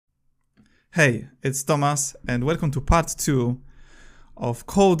Hey, it's Thomas and welcome to part 2 of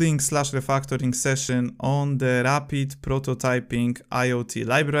coding/refactoring session on the rapid prototyping IoT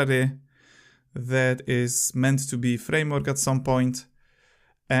library that is meant to be framework at some point.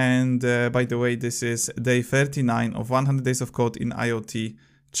 And by the way, this is day 39 of 100 days of code in IoT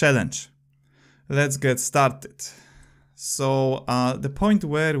challenge. Let's get started. So the point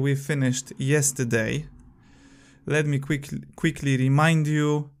where we finished yesterday, let me quickly remind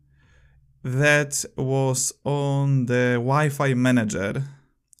you. That was on the Wi-Fi manager.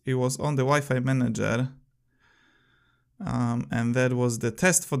 It was on the Wi-Fi manager. And that was the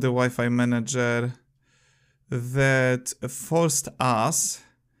test for the Wi-Fi manager that forced us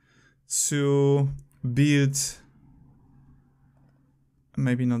to build,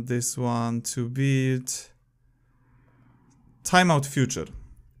 maybe not this one, to build timeout future.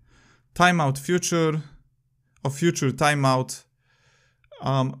 Timeout future or future timeout.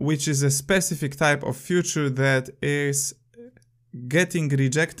 Which is a specific type of future that is getting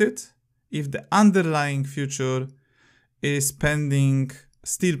rejected if the underlying future is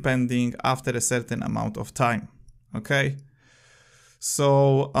still pending after a certain amount of time. Okay,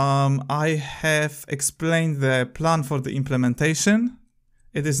 so I have explained the plan for the implementation.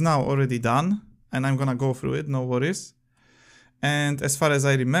 It is now already done and I'm gonna go through it, no worries. And as far as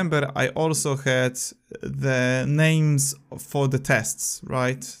I remember, I also had the names for the tests,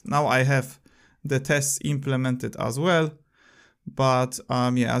 right? Now I have the tests implemented as well. But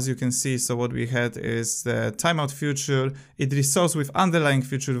yeah, as you can see, so what we had is the timeout future. It resolves with underlying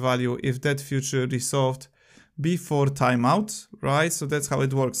future value if that future resolved before timeout, right? So that's how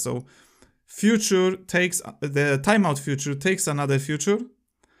it works. So the timeout future takes another future.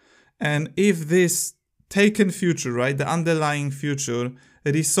 And if this taken future, right, the underlying future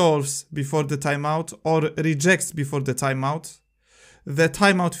resolves before the timeout or rejects before the timeout, the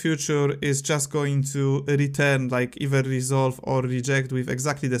timeout future is just going to return, like either resolve or reject with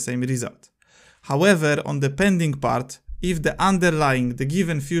exactly the same result. However, on the pending part, if the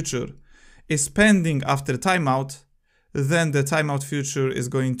given future is pending after timeout, then the timeout future is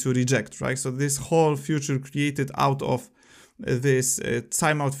going to reject, right? So this whole future created out of this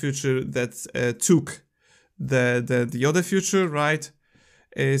timeout future that took the other future, right,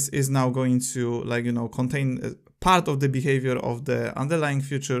 is now going to, like, you know, contain part of the behavior of the underlying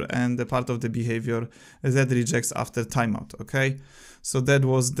future and the part of the behavior that rejects after timeout. Okay, so that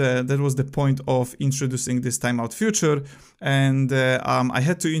was the point of introducing this timeout future, and I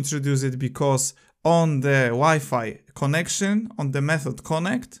had to introduce it because on the Wi-Fi connection, on the method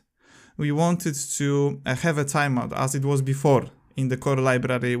connect, we wanted to have a timeout as it was before in the core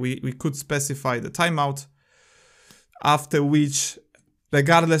library. We could specify the timeout, after which,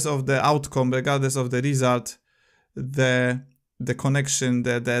 regardless of the outcome, regardless of the result, the connection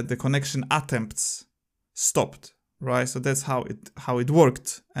attempts stopped, right? So that's how it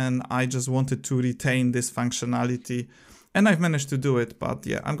worked, and I just wanted to retain this functionality, and I've managed to do it. But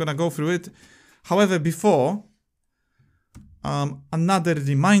yeah, I'm gonna go through it. However, before, another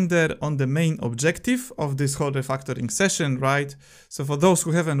reminder on the main objective of this whole refactoring session, right? So for those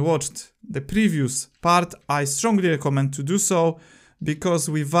who haven't watched the previous part, I strongly recommend to do so, because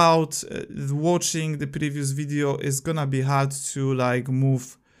without watching the previous video, it's gonna be hard to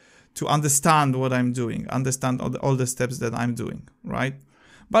move to understand what I'm doing, understand all the steps that I'm doing, right?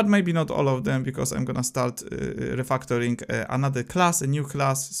 But maybe not all of them, because I'm gonna start refactoring another class, a new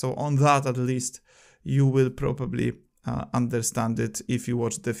class. So on that, at least, you will probably understand it if you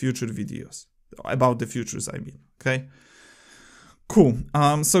watch the future videos about the futures, I mean. Okay, cool.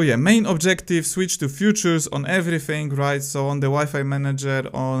 So yeah, main objective, switch to futures on everything, right? So on the Wi-Fi manager,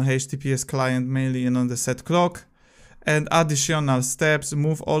 on HTTPS client mainly, and on the set clock. And additional steps,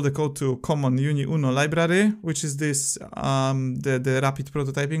 move all the code to common UniUno library, which is this the rapid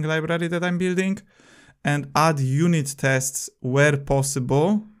prototyping library that I'm building, and add unit tests where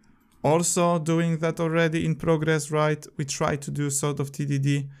possible. Also doing that already in progress, right? We tried to do sort of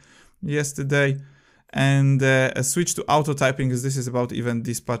TDD yesterday, and a switch to auto typing, because this is about event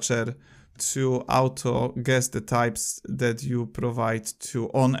dispatcher, to auto guess the types that you provide to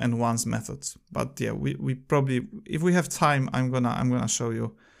on and once methods. But yeah, we probably, if we have time, I'm gonna show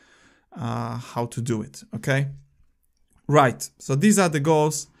you how to do it. Okay, right. So these are the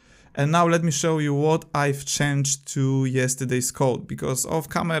goals. And now let me show you what I've changed to yesterday's code, because off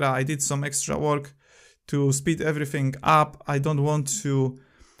camera I did some extra work to speed everything up. I don't want to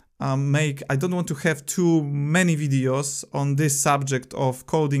have too many videos on this subject of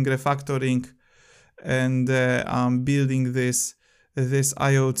coding, refactoring, and building this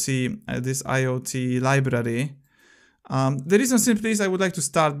IoT library. The reason simply is I would like to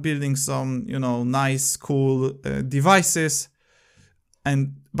start building some, nice, cool devices,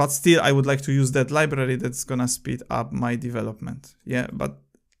 but still I would like to use that library that's gonna speed up my development. Yeah, but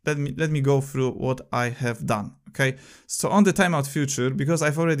let me go through what I have done. Okay, so on the timeout future, because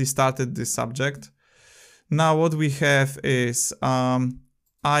I've already started this subject, now what we have is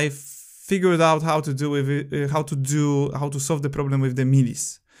I figured out how to solve the problem with the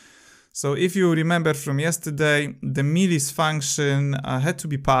millis. So if you remember from yesterday, the millis function had to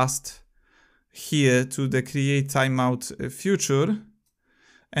be passed here to the create timeout future,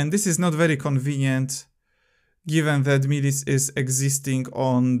 and this is not very convenient given that millis is existing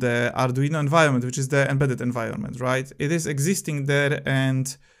on the Arduino environment, which is the embedded environment, right? It is existing there,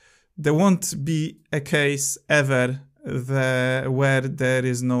 and there won't be a case ever where there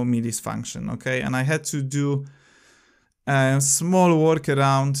is no millis function, okay? And I had to do a small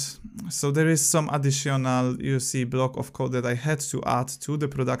workaround. So there is some additional, block of code that I had to add to the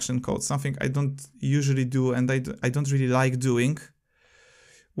production code, something I don't usually do and I don't really like doing,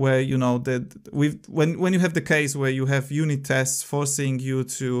 where, when you have the case where you have unit tests forcing you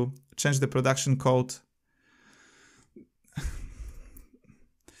to change the production code.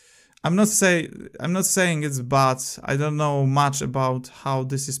 I'm not saying it's bad. I don't know much about how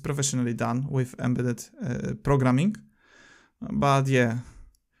this is professionally done with embedded programming, but yeah,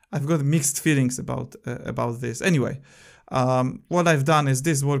 I've got mixed feelings about this. Anyway, what I've done is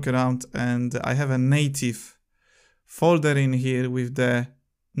this workaround, and I have a native folder in here with the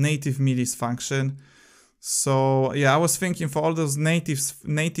native millis function. So yeah, I was thinking for all those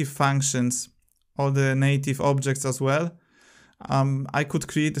native functions, all the native objects as well, I could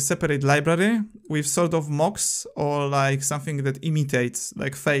create a separate library with sort of mocks or like something that imitates,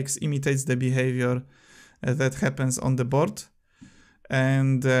 like imitates the behavior that happens on the board.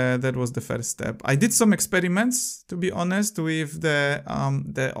 And that was the first step. I did some experiments, to be honest, with the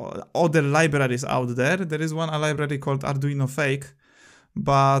other libraries out there. There is one library called Arduino Fake,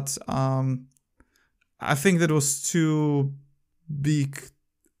 but I think that was too big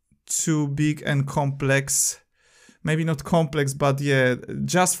and complex. Maybe not complex, but yeah,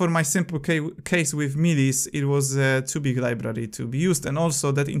 just for my simple case with millis, it was a too big library to be used. And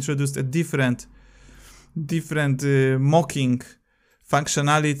also that introduced a different mocking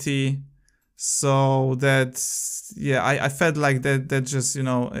functionality. So that, yeah, I felt like that just,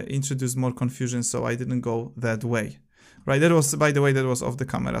 introduced more confusion. So I didn't go that way. Right, that was, by the way, that was off the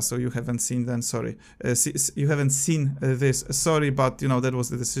camera, so you haven't seen then, sorry. You haven't seen this, sorry, but, that was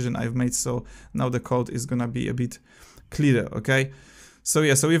the decision I've made, so now the code is gonna be a bit clearer, okay? So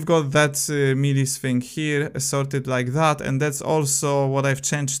yeah, so we've got that millis thing here, sorted like that, and that's also what I've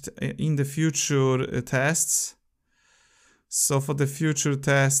changed in the future tests. So for the future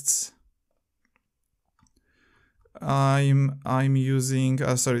tests, I'm using,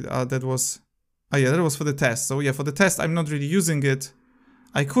 that was... Oh yeah, that was for the test. So yeah, for the test, I'm not really using it.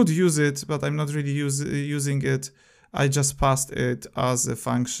 I could use it, but I'm not really using it. I just passed it as a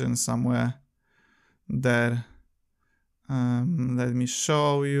function somewhere there. Let me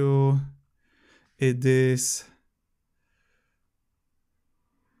show you. It is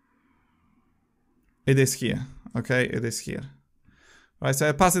here. Okay, it is here. Right, so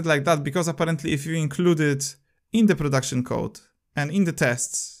I pass it like that because apparently if you include it in the production code and in the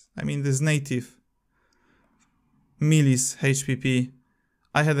tests, I mean this native millis HPP,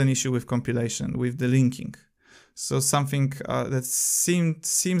 I had an issue with compilation, with the linking. So something that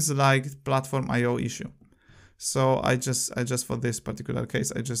seems like PlatformIO issue. So I just for this particular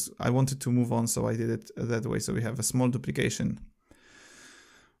case, I wanted to move on, so I did it that way. So we have a small duplication.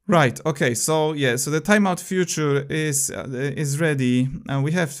 Right. Okay. So yeah. So the timeout future is ready, and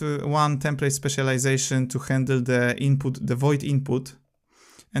we have one template specialization to handle the input, the void input.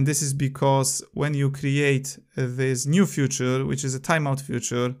 And this is because when you create this new future, which is a timeout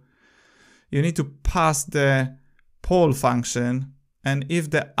future, you need to pass the poll function. And if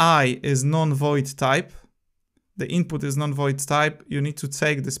the I is non-void type, the input is non-void type, you need to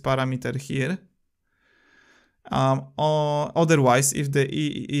take this parameter here. Or otherwise, if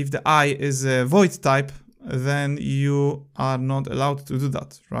the I is a void type, then you are not allowed to do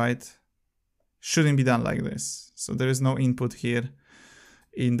that, right? Shouldn't be done like this. So there is no input here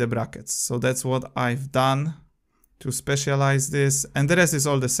in the brackets. So that's what I've done to specialize this, and the rest is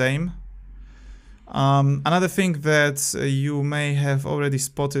all the same. Another thing that you may have already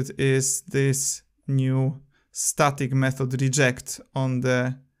spotted is this new static method reject on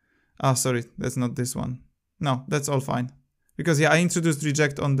the... sorry, that's not this one. No, that's all fine. Because yeah, I introduced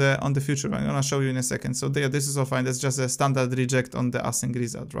reject on the future. I'm gonna show you in a second. So there, this is all fine. That's just a standard reject on the async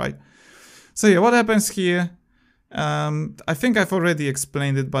result, right? So yeah, what happens here I think I've already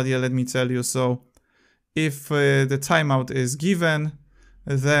explained it, but yeah, let me tell you. So if the timeout is given,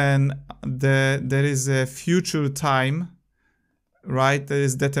 then there is a future time, right, that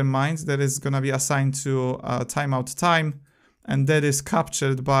is determined, that is going to be assigned to timeout time, and that is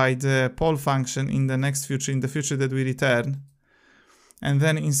captured by the poll function in the next future, in the future that we return. And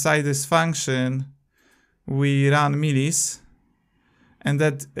then inside this function, we run millis, and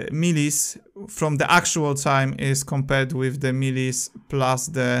that millis from the actual time is compared with the millis plus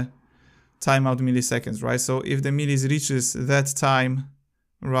the timeout milliseconds, right? So if the millis reaches that time,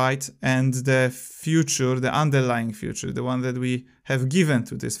 right, and the future, the underlying future, the one that we have given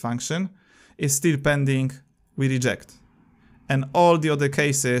to this function, is still pending, we reject. And all the other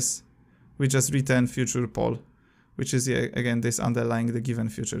cases, we just return future poll, which is, again, this underlying the given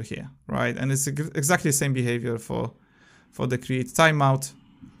future here, right? And it's exactly the same behavior for the create timeout.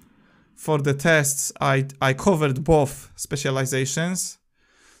 For the tests, I covered both specializations.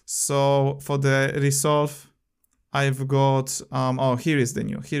 So for the resolve, I've got, oh, here is the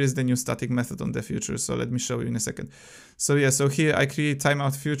new static method on the future. So let me show you in a second. So yeah, so here I create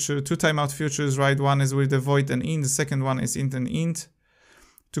timeout future, two timeout futures, right? One is with the void and int, the second one is int and int,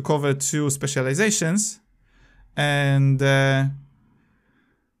 to cover two specializations. And yeah,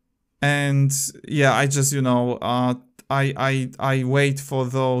 I just, you know, I wait for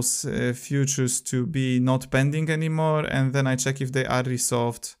those futures to be not pending anymore, and then I check if they are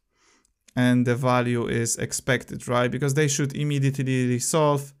resolved and the value is expected, right? Because they should immediately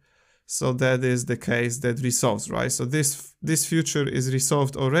resolve. So that is the case that resolves, right? So this future is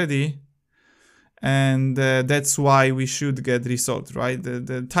resolved already, and that's why we should get resolved, right?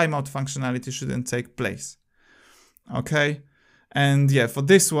 The timeout functionality shouldn't take place. Okay, and yeah, for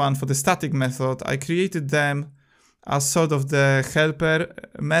this one, for the static method, I created them as sort of the helper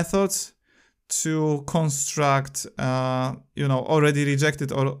methods to construct, you know, already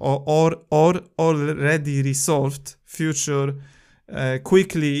rejected or already resolved future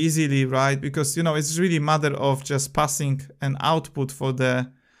quickly, easily, right? Because, you know, it's really a matter of just passing an output for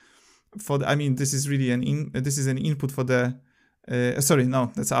the I mean, this is really an input for the sorry,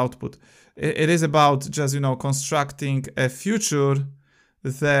 no, that's output. It is about just, you know, constructing a future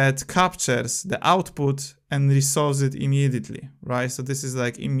that captures the output and resolves it immediately, right? So this is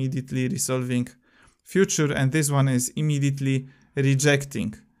like immediately resolving future, and this one is immediately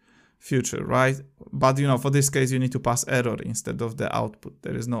rejecting future, right? But, you know, for this case, you need to pass error instead of the output.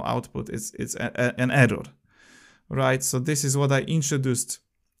 There is no output, it's an error, right? So this is what I introduced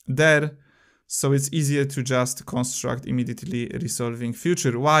there. So it's easier to just construct immediately resolving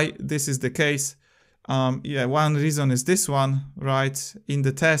future. Why this is the case? Yeah, one reason is this one, right, in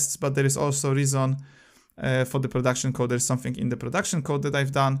the tests, but there is also reason for the production code. There's something in the production code that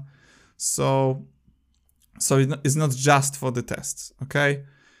I've done. So it's not just for the tests, okay?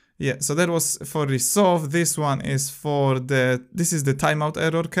 Yeah, so that was for resolve. This one is for this is the timeout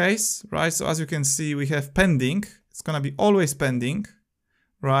error case, right? So as you can see, we have pending. It's gonna be always pending,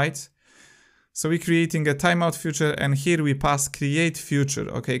 right? So we're creating a timeout future, and here we pass create future,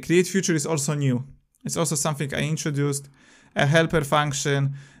 okay? Create future is also new. It's also something I introduced, a helper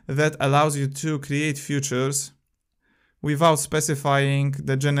function that allows you to create futures without specifying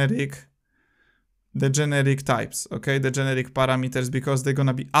the generic types, okay? The generic parameters, because they're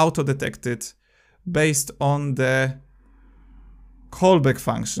gonna be auto-detected based on the callback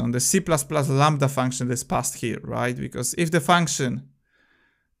function, on the C++ lambda function that's passed here, right? Because if the function,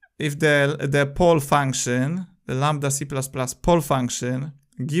 if the poll function, the lambda C++ poll function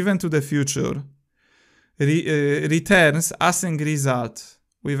given to the future returns async result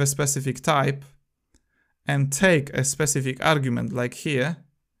with a specific type and take a specific argument like here,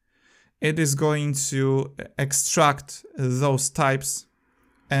 it is going to extract those types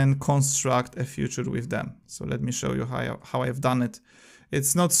and construct a future with them. So let me show you how I've done it.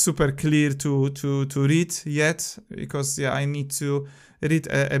 It's not super clear to read yet, because yeah, I need to read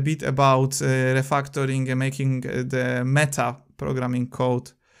a bit about refactoring and making the meta programming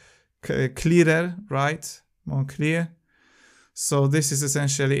code clearer, right? More clear. So this is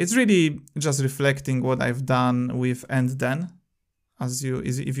essentially, it's really just reflecting what I've done with and then,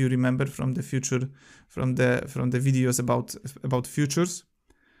 if you remember from the future, from the videos about futures.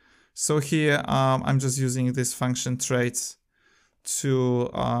 So here I'm just using this function traits to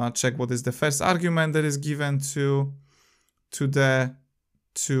check what is the first argument that is given to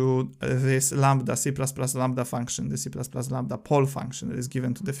this lambda C++ lambda function, the C++ lambda poll function that is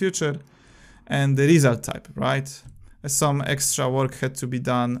given to the future, and the result type, right? Some extra work had to be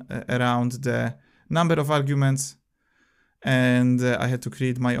done around the number of arguments, and I had to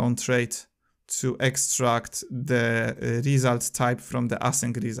create my own trait to extract the result type from the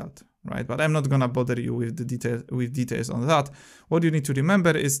async result, right? But I'm not gonna bother you with the details on that. What you need to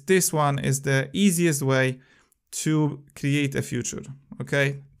remember is this one is the easiest way to create a future,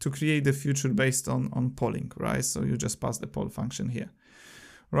 okay? To create the future based on polling, right? So you just pass the poll function here,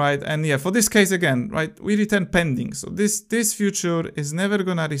 right? And yeah, for this case again, right, we return pending. So this future is never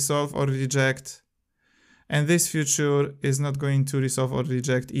gonna resolve or reject, and this future is not going to resolve or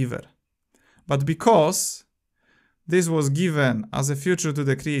reject either. But because this was given as a future to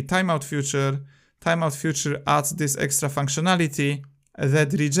the create timeout future adds this extra functionality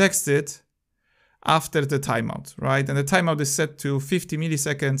that rejects it after the timeout, right? And the timeout is set to 50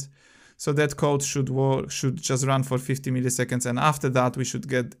 milliseconds. So that code should just run for 50 milliseconds. And after that, we should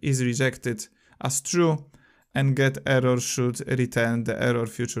get is rejected as true, and get error should return the error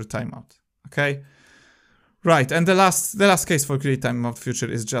future timeout, okay? Right, and the last case for create timeout future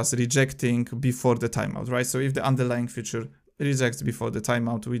is just rejecting before the timeout, right? So if the underlying future rejects before the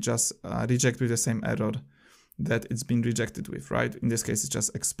timeout, we just reject with the same error that it's been rejected with, right? In this case, it's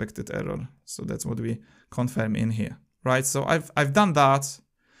just expected error. So that's what we confirm in here, right? So I've done that,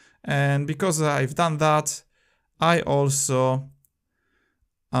 and because I've done that, I also,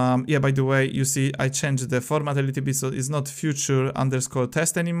 yeah, by the way, you see I changed the format a little bit, so it's not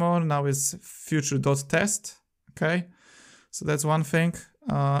future_test anymore. Now it's future.test, okay? So that's one thing.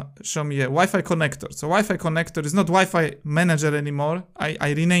 Show me a Wi-Fi connector. So Wi-Fi connector is not Wi-Fi manager anymore.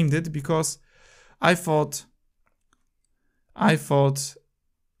 I renamed it because I thought,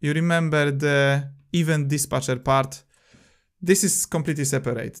 you remember the event dispatcher part. This is completely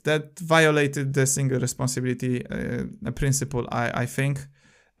separate. That violated the single responsibility principle, I think.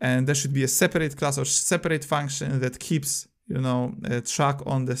 And there should be a separate class or separate function that keeps, you know, track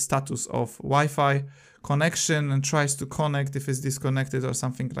on the status of Wi-Fi connection and tries to connect if it's disconnected or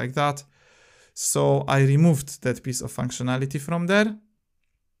something like that. So I removed that piece of functionality from there.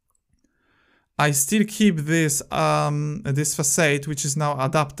 I still keep this this facade, which is now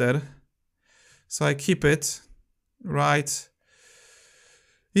adapter. So I keep it, right?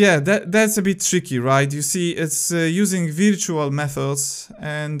 Yeah, that's a bit tricky, right? You see, it's using virtual methods,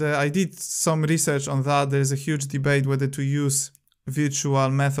 and I did some research on that. There is a huge debate whether to use virtual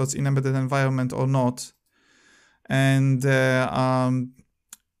methods in embedded environment or not. And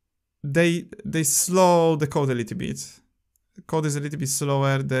they slow the code a little bit. The code is a little bit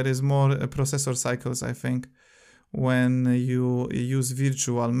slower. There is more processor cycles, I think, when you use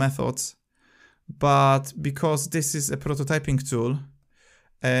virtual methods. But because this is a prototyping tool,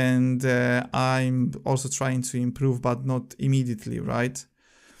 and I'm also trying to improve, but not immediately, right?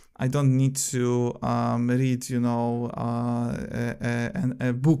 I don't need to read, you know,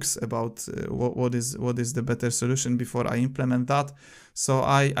 books about what is the better solution before I implement that. So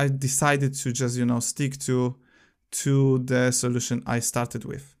I decided to just, you know, stick to the solution I started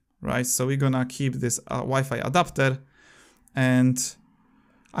with, right? So we're gonna keep this Wi-Fi adapter, and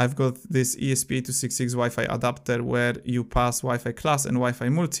I've got this ESP8266 Wi-Fi adapter where you pass Wi-Fi class and Wi-Fi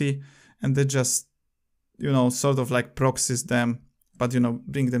multi, and they just, you know, sort of like proxies them, but, you know,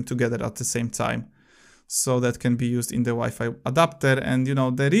 bring them together at the same time. So that can be used in the Wi-Fi adapter. And, you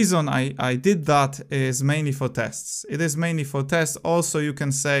know, the reason I did that is mainly for tests. It is mainly for tests. Also, you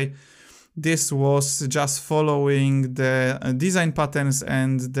can say this was just following the design patterns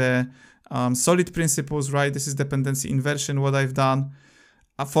and the solid principles, right? This is dependency inversion, what I've done.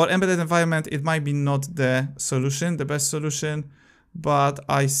 For embedded environment, it might be not the solution, the best solution, but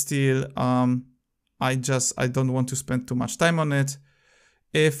I still, I don't want to spend too much time on it.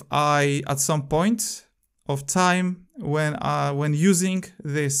 If I, at some point of time, when using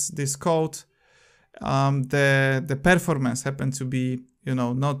this code, the performance happened to be, you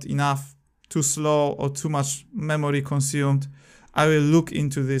know, not enough, too slow or too much memory consumed, I will look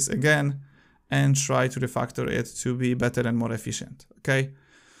into this again and try to refactor it to be better and more efficient, okay?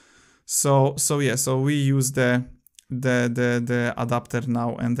 So yeah, so we use the adapter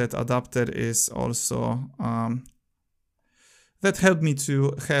now, and that adapter is also that helped me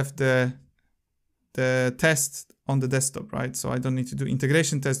to have the test on the desktop, right? So I don't need to do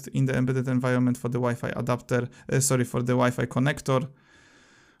integration test in the embedded environment for the Wi-Fi adapter, for the Wi-Fi connector.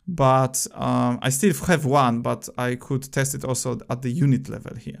 But I still have one, but I could test it also at the unit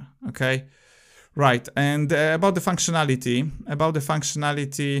level here, okay? Right, and about the functionality,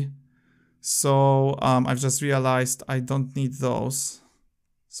 so I've just realized I don't need those.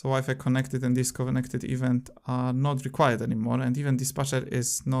 So Wi-Fi connected and disconnected event are not required anymore, and even dispatcher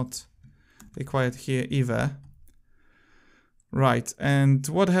is not required here either. Right, and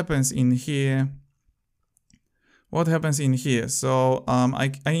what happens in here? what happens in here? So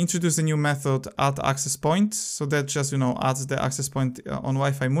I introduce a new method add access point. So that just, adds the access point on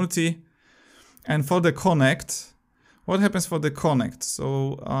Wi-Fi multi. And for the connect, what happens for the connect?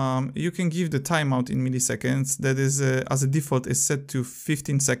 So you can give the timeout in milliseconds. That is, as a default, is set to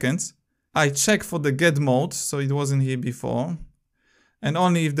 15 seconds. I check for the get mode, so it wasn't here before. And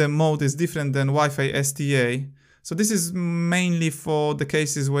only if the mode is different than Wi-Fi STA. So this is mainly for the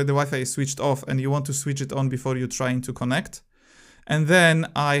cases where the Wi-Fi is switched off and you want to switch it on before you're trying to connect. And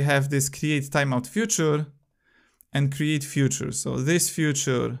then I have this create timeout future and create future. So this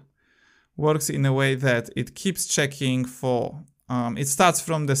future works in a way that it keeps checking for, it starts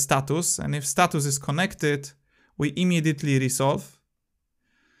from the status, and if status is connected, we immediately resolve.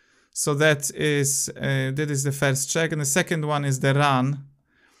 So that is the first check, and the second one is the run.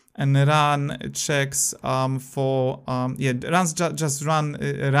 And run checks runs just run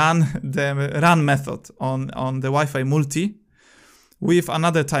the run method on the Wi-Fi multi with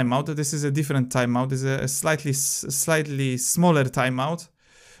another timeout. This is a different timeout. This is a slightly smaller timeout,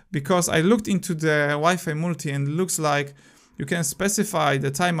 because I looked into the Wi-Fi multi and it looks like you can specify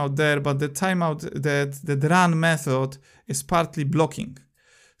the timeout there, but the timeout that the run method is partly blocking.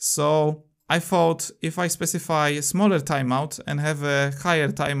 So I thought if I specify a smaller timeout and have a higher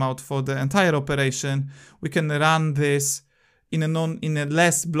timeout for the entire operation, we can run this in a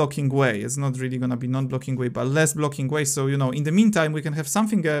less blocking way. It's not really gonna be non-blocking way, but less blocking way. So, in the meantime, we can have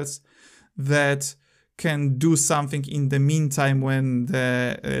something else that can do something in the meantime when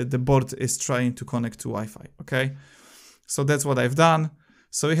the board is trying to connect to Wi-Fi, okay? So that's what I've done.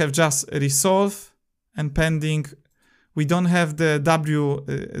 So we have just resolve and pending. We don't have the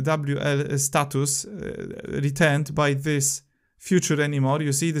WL status returned by this future anymore.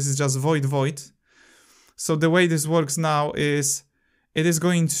 You see, this is just void. So the way this works now is it is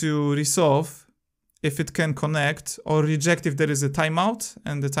going to resolve if it can connect or reject if there is a timeout,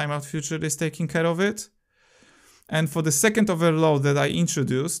 and the timeout future is taking care of it. And for the second overload that I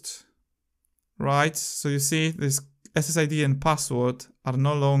introduced, right? So you see this SSID and password are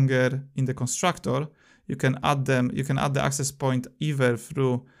no longer in the constructor. You can add them, you can add the access point either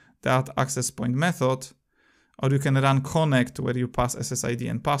through the add access point method, or you can run connect where you pass SSID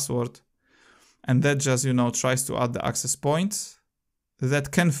and password. And that just, tries to add the access point.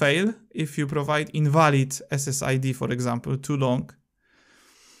 That can fail if you provide invalid SSID, for example, too long,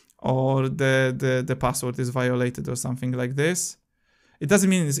 or the password is violated or something like this. It doesn't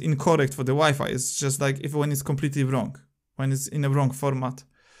mean it's incorrect for the Wi-Fi. It's just like when it's completely wrong, when it's in a wrong format.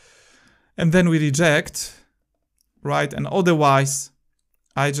 And then we reject, right? And otherwise,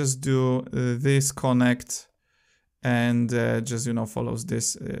 I just do this connect and just, follows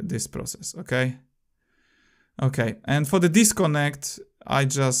this process, okay? Okay, and for the disconnect, I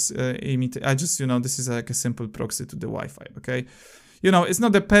just this is like a simple proxy to the Wi-Fi, okay? It's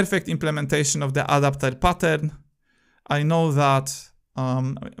not the perfect implementation of the adapter pattern. I know that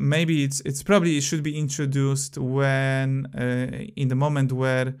maybe it should be introduced when in the moment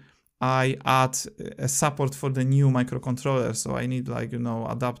where I add a support for the new microcontroller. So I need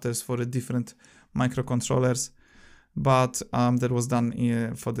adapters for the different microcontrollers, but that was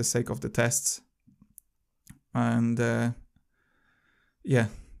done for the sake of the tests. And yeah,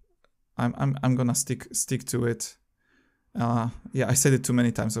 I'm gonna stick to it. Yeah, I said it too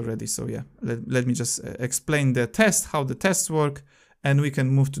many times already. So yeah, let me just explain the test, how the tests work, and we can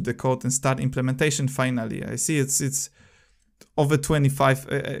move to the code and start implementation finally. I see it's over 25,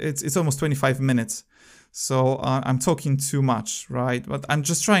 it's almost 25 minutes. So I'm talking too much, right? But I'm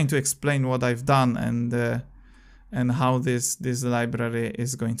just trying to explain what I've done and how this library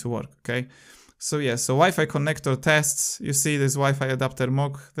is going to work, okay? So yeah, so Wi-Fi connector tests, you see this Wi-Fi adapter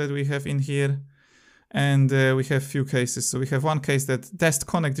mock that we have in here. And we have few cases. So we have one case that test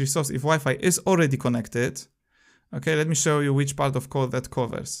connect resource if Wi-Fi is already connected. Okay, let me show you which part of code that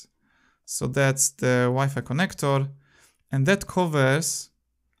covers. So that's the Wi-Fi connector, and that covers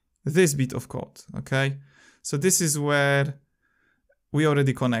this bit of code, okay? So this is where we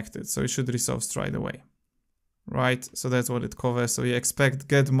already connected, so it should resolve straight away, right? So that's what it covers. So we expect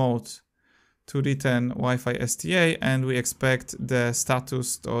get mode to return Wi-Fi STA, and we expect the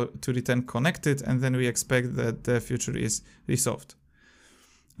status to return connected, and then we expect that the future is resolved.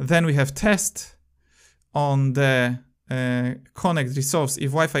 Then we have test on the connect resolves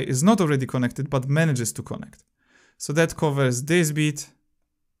if Wi-Fi is not already connected but manages to connect. So that covers this bit.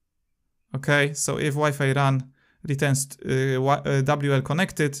 Okay, so if Wi-Fi run returns WL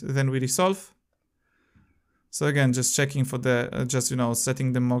connected, then we resolve. So again, just checking for the,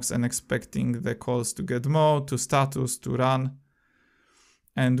 setting the mocks and expecting the calls to get mode, to status, to run.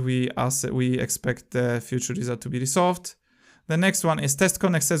 and we expect the future result to be resolved. The next one is test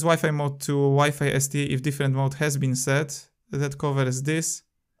connect sets Wi-Fi mode to Wi-Fi STA if different mode has been set. That covers this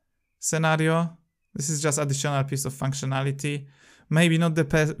scenario. This is just additional piece of functionality. Maybe not the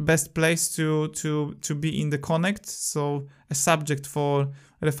best place to be in the connect, so a subject for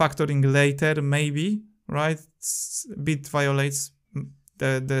refactoring later, maybe, right? Bit violates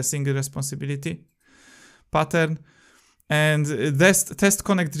the single responsibility pattern. And this test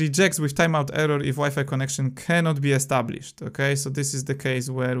connect rejects with timeout error if Wi-Fi connection cannot be established. Okay, so this is the case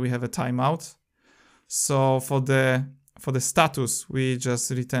where we have a timeout. So for the status, we just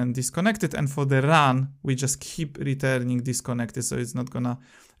return disconnected, and for the run, we just keep returning disconnected. So it's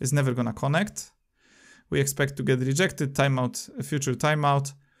never gonna connect. We expect to get rejected timeout, a future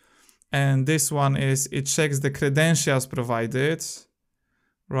timeout. And this one is, it checks the credentials provided,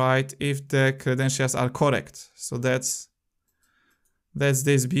 right? If the credentials are correct. So that's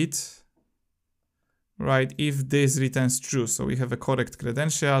this bit, right? If this returns true, so we have a correct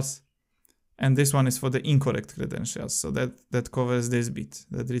credentials, and this one is for the incorrect credentials. So that covers this bit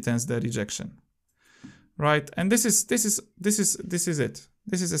that returns the rejection, right? And this is it.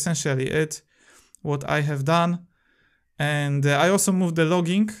 This is essentially it, what I have done. And I also moved the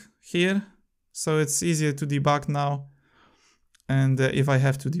logging here, so it's easier to debug now. And if I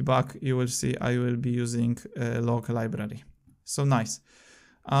have to debug, you will see I will be using a log library. So nice.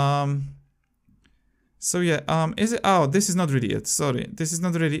 So yeah, is it? Oh, this is not really it. Sorry, this is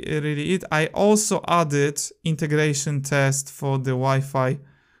not really it. I also added integration test for the Wi-Fi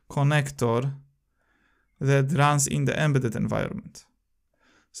connector that runs in the embedded environment.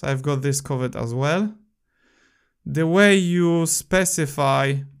 So I've got this covered as well. The way you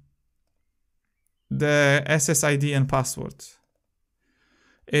specify the SSID and password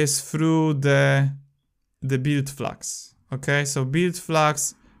is through the build flags. Okay, so build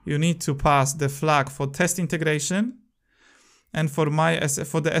flags, you need to pass the flag for test integration, and for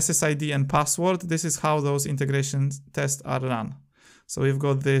the SSID and password, this is how those integration tests are run. So we've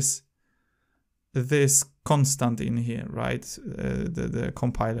got this constant in here, right? The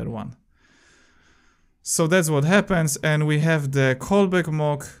compiler one. So that's what happens, and we have the callback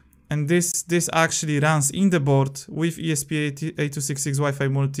mock, and this actually runs in the board with ESP8266 Wi-Fi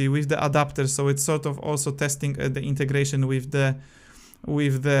multi with the adapter. So it's sort of also testing the integration with the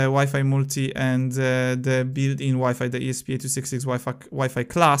Wi-Fi multi and the built-in Wi-Fi, the ESP8266 Wi-Fi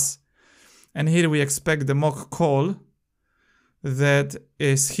class. And here we expect the mock call that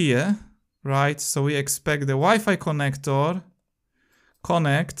is here, right? So we expect the Wi-Fi connector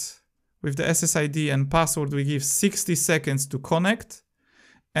connect with the SSID and password. We give 60 seconds to connect.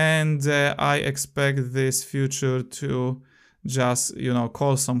 And I expect this future to just,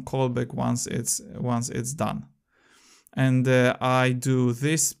 call some callback once it's done. And I do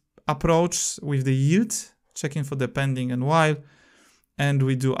this approach with the yield, checking for the pending and while, and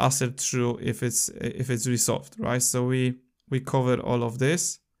we do assert true if it's resolved, right? So we cover all of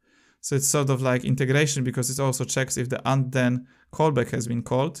this. So it's sort of like integration, because it also checks if the and then callback has been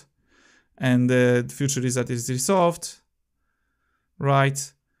called, and the future result is resolved,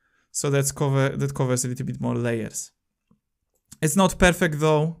 right? So that covers a little bit more layers. It's not perfect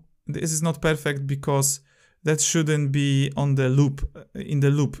though. This is not perfect because that shouldn't be on the loop, in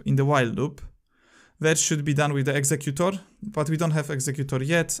the while loop. That should be done with the executor, but we don't have executor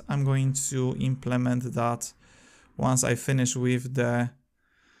yet. I'm going to implement that once I finish with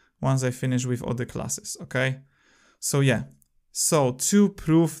all the classes, okay? So yeah, so to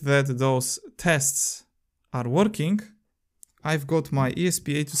prove that those tests are working, I've got my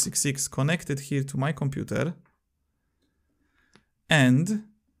ESP8266 connected here to my computer, and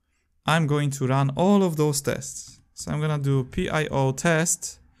I'm going to run all of those tests. So I'm gonna do PIO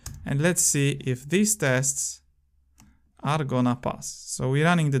test, and let's see if these tests are gonna pass. So we're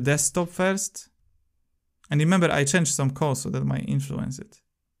running the desktop first, and remember I changed some code so that might influence it.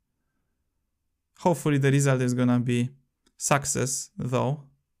 Hopefully the result is gonna be success though.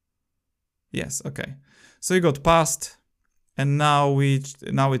 Yes, okay. So you got passed. And now it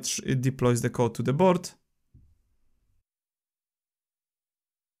deploys the code to the board.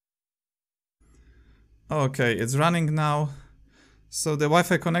 Okay, it's running now. So the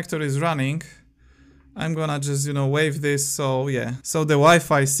Wi-Fi connector is running. I'm gonna just, wave this. So yeah, so the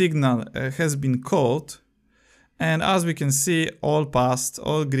Wi-Fi signal has been called. And as we can see, all passed,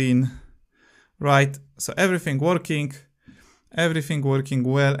 all green, right? So everything working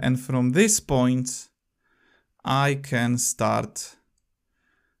well. And from this point, I can start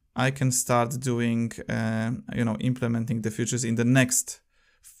doing, implementing the features in the next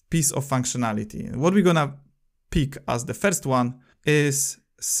piece of functionality. What we're gonna pick as the first one is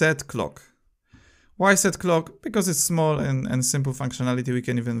set clock. Why set clock? Because it's small and simple functionality. We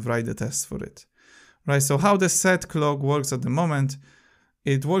can even write the test for it, right? So how the set clock works at the moment,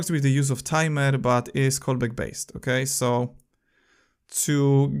 it works with the use of timer, but is callback based, okay? So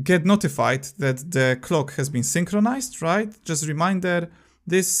to get notified that the clock has been synchronized, right? Just a reminder,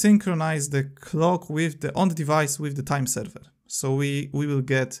 this synchronizes the clock with on the device with the time server. So we will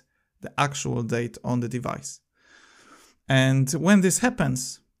get the actual date on the device. And when this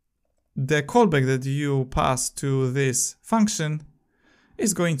happens, the callback that you pass to this function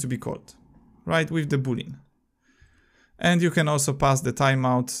is going to be called, right, with the boolean. And you can also pass the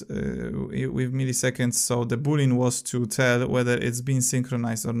timeout with milliseconds. So the boolean was to tell whether it's been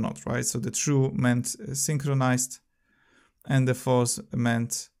synchronized or not, right? So the true meant synchronized and the false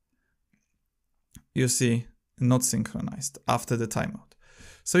meant, you see, not synchronized after the timeout.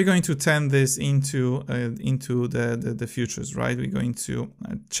 So we're going to turn this into the futures, right? We're going to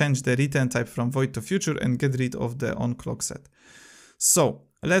change the return type from void to future and get rid of the onClock set. So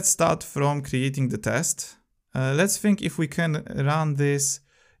let's start from creating the test. Let's think if we can run this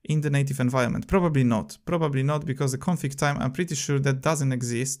in the native environment. Probably not because the config time, I'm pretty sure that doesn't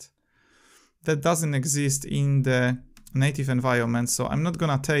exist. That doesn't exist in the native environment. So I'm not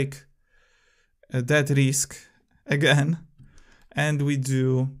gonna take that risk again. And we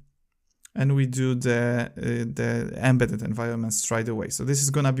do the embedded environment straight away. So this is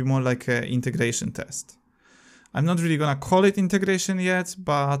gonna be more like an integration test. I'm not really gonna call it integration yet,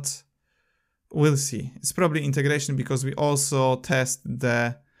 but we'll see. It's probably integration because we also test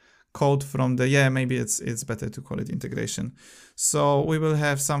the code from the, yeah, maybe it's better to call it integration. So we will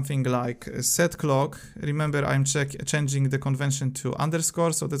have something like set clock. Remember, I'm changing the convention to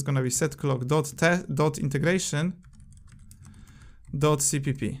underscore, so that's gonna be set clock dot integration dot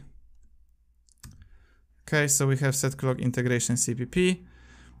cpp. Okay, so we have set clock integration cpp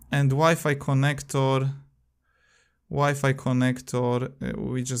and Wi-Fi connector.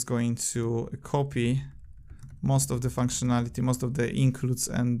 We're just going to copy most of the functionality, most of the includes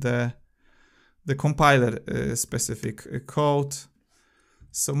and the compiler specific code.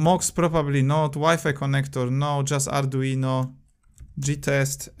 So MOX probably not, Wi-Fi connector no, just Arduino,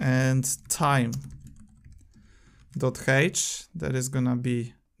 gtest and time.h that is gonna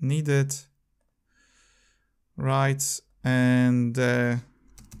be needed, right? And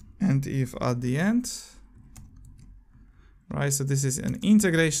if at the end. Right, so this is an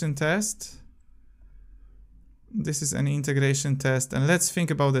integration test. This is an integration test, and let's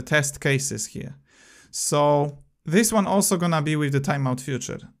think about the test cases here. So this one also gonna be with the timeout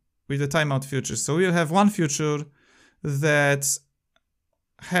future. So we'll have one future that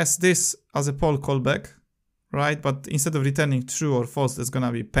has this as a poll callback, right? But instead of returning true or false, there's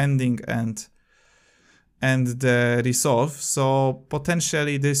gonna be pending and the resolve. So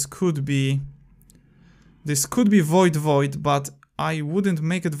potentially this could be void, but I wouldn't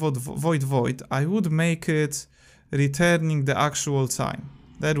make it void. I would make it returning the actual time.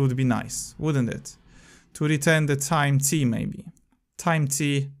 That would be nice, wouldn't it? To return the time t maybe. Time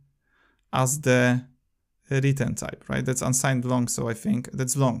t as the return type, right? That's unsigned long, so I think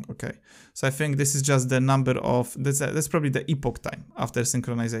that's long, okay. So I think this is just the number of, that's probably the epoch time after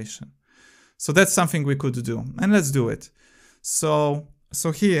synchronization. So that's something we could do, and let's do it. So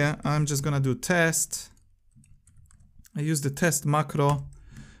here I'm just gonna do test. I use the test macro,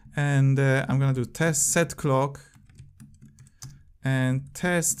 and I'm gonna do test set clock and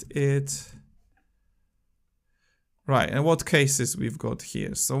test it. Right, and what cases we've got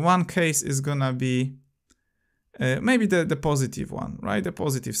here? So one case is gonna be maybe the positive one, right? The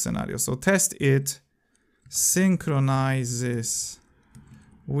positive scenario. So test it synchronizes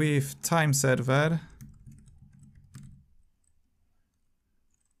with time server.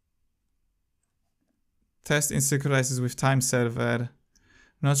 Test it synchronizes with time server.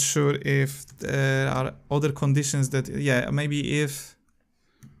 Not sure if there are other conditions that, yeah, maybe if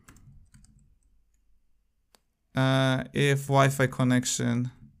Wi-Fi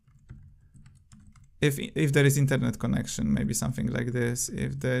connection, if there is internet connection, maybe something like this.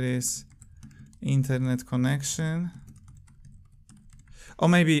 If there is internet connection, or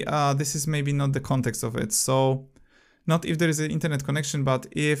maybe this is maybe not the context of it. So not if there is an internet connection, but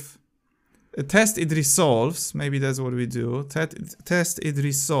if test it resolves, maybe that's what we do. Test it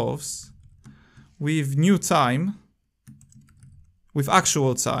resolves with new time, with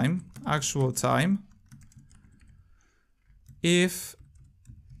actual time, if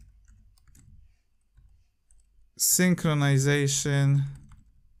synchronization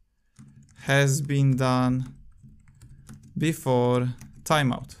has been done before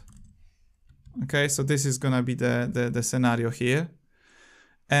timeout. Okay, so this is gonna be the scenario here.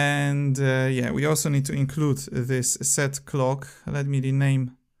 And yeah, we also need to include this set clock. Let me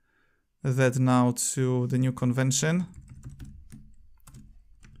rename that now to the new convention.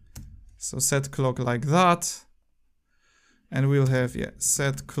 So set clock like that. And we'll have, yeah,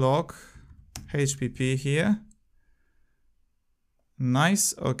 set clock HPP here.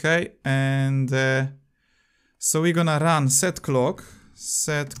 Nice, okay. And so we're gonna run set clock. It's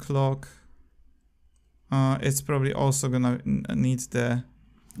probably also gonna need the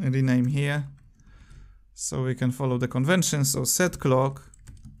rename here, so we can follow the convention. So set clock.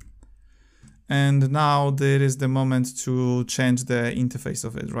 And now there is the moment to change the interface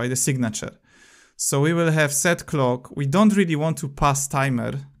of it, right? The signature. So we will have set clock. We don't really want to pass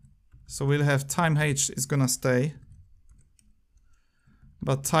timer. So we'll have time H is gonna stay.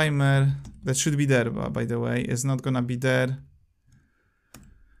 But timer, that should be there, by the way, is not gonna be there.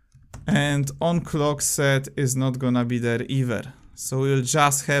 And on clock set is not gonna be there either. So we'll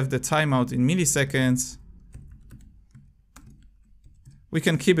just have the timeout in milliseconds. We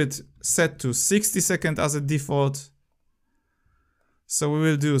can keep it set to 60 seconds as a default. So we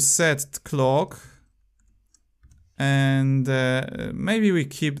will do set clock. And maybe we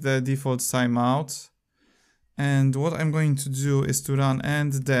keep the default timeout. And what I'm going to do is to run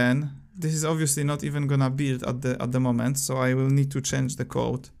and then. This is obviously not even gonna build at the moment, so I will need to change the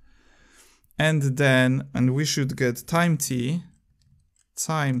code. And then, and we should get time t.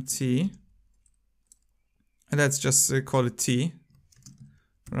 Let's just call it t.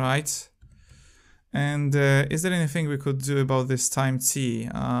 Right, and is there anything we could do about this time t?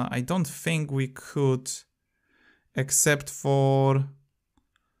 I don't think we could, except for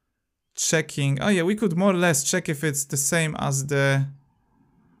checking. Oh yeah, we could more or less check if it's the same as the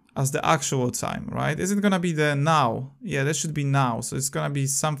actual time, right? Is it gonna be the now? Yeah, that should be now. So it's gonna be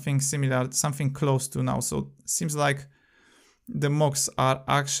something similar, something close to now. So it seems like the mocks are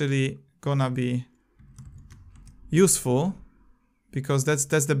actually gonna be useful, because that's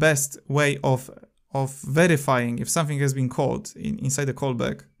the best way of verifying if something has been called inside the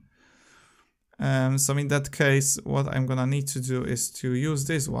callback. So in that case, what I'm gonna need to do is to use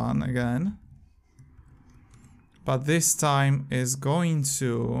this one again, but this time is going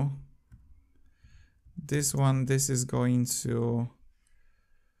to this is going to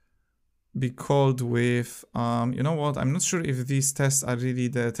be called with you know what, I'm not sure if these tests are really,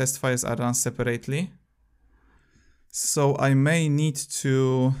 the test files are run separately. So I may need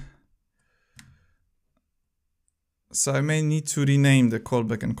to rename the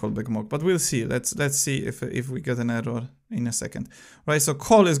callback and callback mock, but we'll see. Let's see if we get an error in a second. Right, so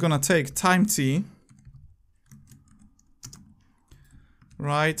call is gonna take time t.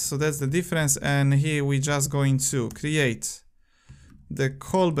 Right, so that's the difference, and here we're just going to create the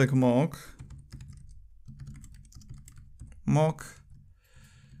callback mock.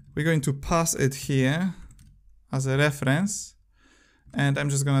 We're going to pass it here as a reference, and I'm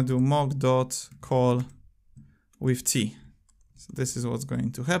just gonna do mock.call with t. So this is what's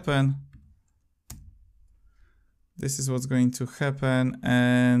going to happen.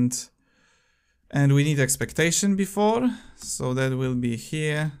 And we need expectation before, so that will be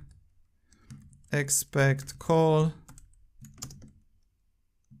here. Expect call,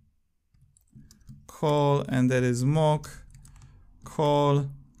 and that is mock call.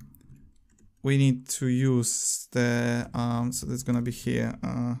 We need to use the so that's gonna be here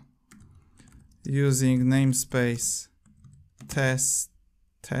using namespace test.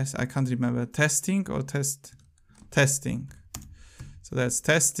 I can't remember, testing or testing. So that's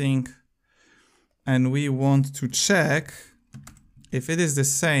testing, and we want to check if it is the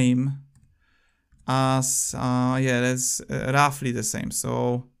same as yeah, that's roughly the same.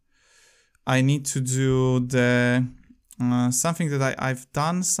 So I need to do the something that I've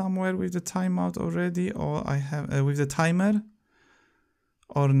done somewhere with the timeout already, or I have with the timer,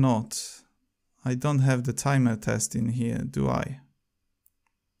 or not. I don't have the timer test in here, do I?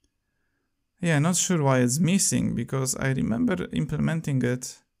 Yeah, not sure why it's missing, because I remember implementing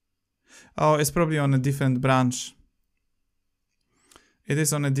it. Oh, it's probably on a different branch. It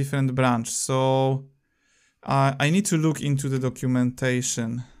is on a different branch, so I need to look into the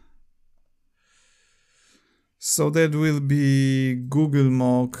documentation. So that will be Google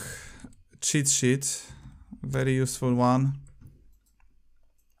Mock cheat sheet, very useful one.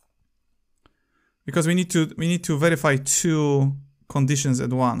 Because we need to verify two conditions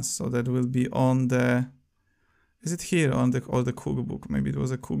at once. So that will be on the, is it here on the, or the cookbook? Maybe it was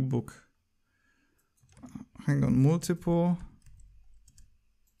a cookbook. Hang on, multiple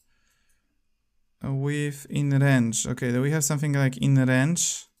with in range. Okay, then we have something like in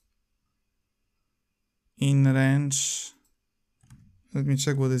range Let me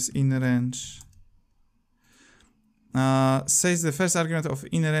check what is in range. Says the first argument of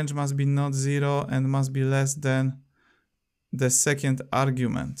in range must be not 0 and must be less than the second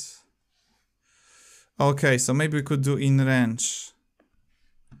argument. Okay, so maybe we could do in range.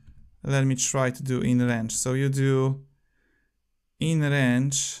 Let me try to do in range. So you do in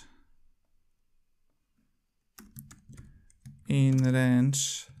range. In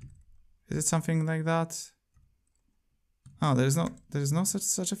range. Is it something like that? Oh, there is no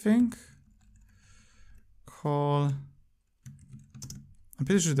such a thing. Call. I'm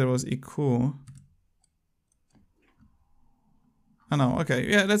pretty sure there was equal. Oh no, okay,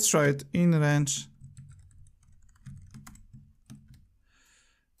 yeah, let's try it. In range.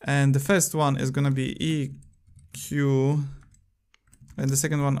 And the first one is gonna be EQ. And the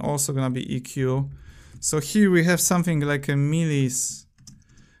second one also gonna be EQ. So here we have something like a millis.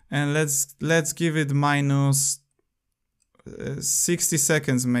 And let's give it minus 60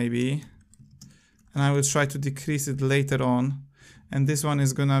 seconds maybe. And I will try to decrease it later on. And this one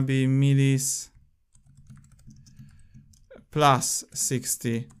is gonna be millis plus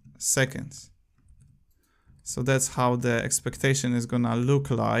 60 seconds. So that's how the expectation is gonna look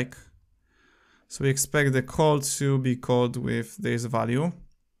like. So we expect the call to be called with this value.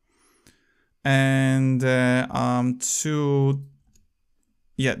 And that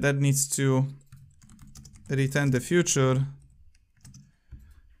needs to return the future.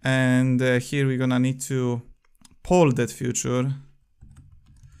 And here we're gonna need to poll that future.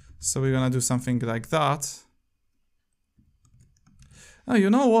 So we're gonna do something like that. Oh, you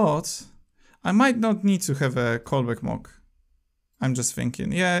know what? I might not need to have a callback mock. I'm just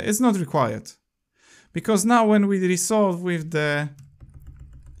thinking. Yeah, it's not required. Because now when we resolve with the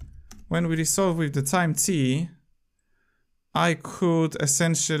time t, I could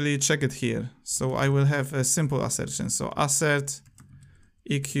essentially check it here. So I will have a simple assertion. So assert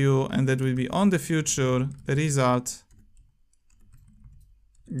EQ, and that will be on the future, the result,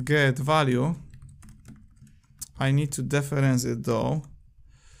 get value. I need to deference it though.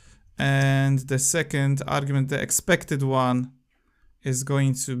 And the second argument, the expected one, is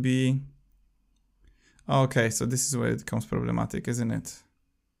going to be... Okay, so this is where it becomes problematic, isn't it?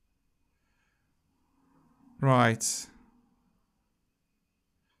 Right.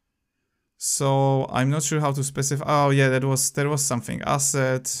 So I'm not sure how to specify. Oh yeah, there was something.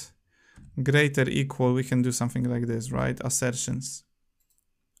 Asset greater equal. We can do something like this, right? Assertions.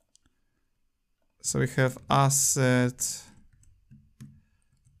 So we have asset.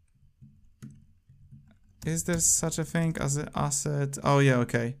 Is there such a thing as an asset? Oh yeah,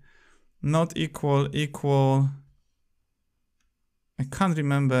 okay. Not equal, equal. I can't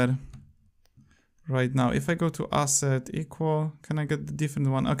remember right now. If I go to asset equal, can I get the different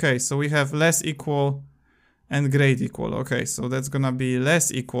one? Okay, so we have less equal and great equal. Okay, so that's gonna be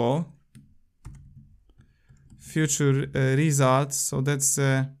less equal. Future result. So that's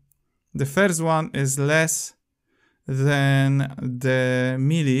the first one is less than the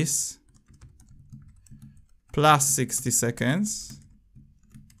millis plus 60 seconds.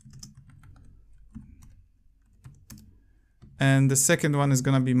 And the second one is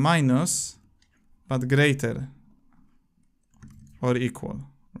gonna be minus, but greater or equal,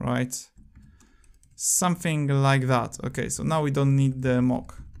 right? Something like that. Okay, so now we don't need the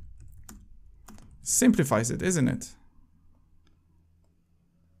mock. Simplifies it, isn't it?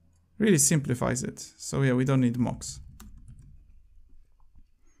 Really simplifies it. So yeah, we don't need mocks.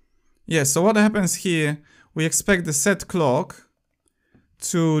 Yeah, so what happens here, we expect the set clock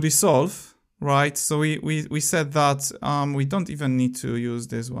to resolve, right? So we said that we don't even need to use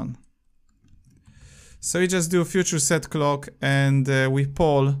this one. So we just do future set clock and we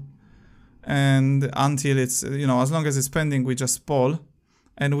poll, and until it's, you know, as long as it's pending, we just poll,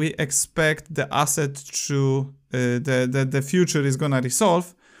 and we expect the asset to the future is gonna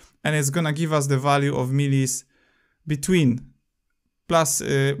resolve, and it's gonna give us the value of millis between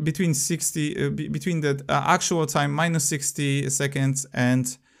between the actual time minus 60 seconds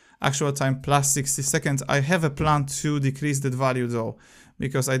and actual time plus 60 seconds. I have a plan to decrease that value though,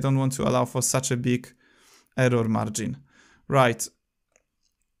 because I don't want to allow for such a big error margin. Right.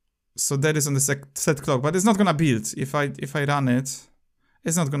 So that is on the set clock, but it's not gonna build. If I run it,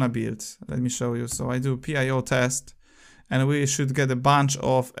 it's not gonna build. Let me show you. So I do PIO test, and we should get a bunch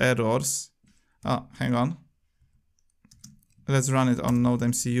of errors. Oh, hang on. Let's run it on Node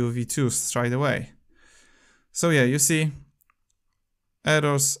MCU v2 straight away. So yeah, you see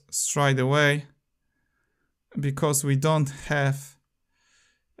errors straight away because we don't have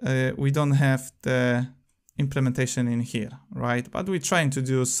the implementation in here, right? But we're trying to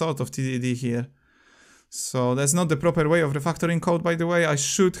do sort of TDD here. So that's not the proper way of refactoring code, by the way. I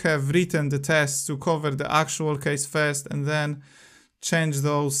should have written the tests to cover the actual case first and then change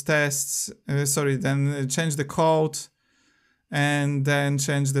those tests, then change the code and then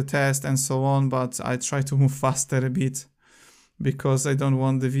change the test and so on. But I try to move faster a bit because I don't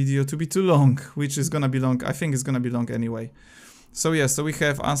want the video to be too long, which is gonna be long. I think it's gonna be long anyway. So yeah, so we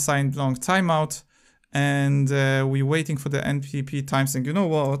have unsigned long timeout and we're waiting for the NPP timesync. You know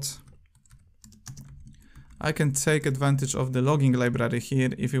what? I can take advantage of the logging library here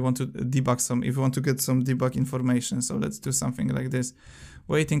if you want to debug if you want to get some debug information. So let's do something like this.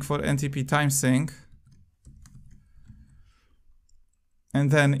 Waiting for NTP timesync. And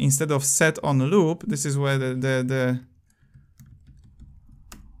then instead of set on loop, this is where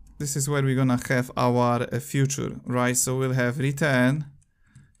this is where we're gonna have our future, right? So we'll have return,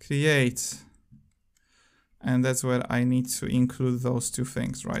 create, and that's where I need to include those two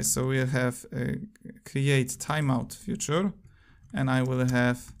things, right? So we'll have create timeout future, and I will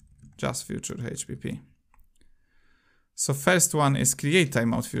have just future HPP. So first one is create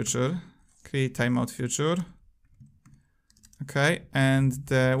timeout future, okay, and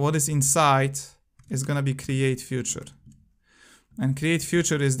what is inside is gonna be create future, and create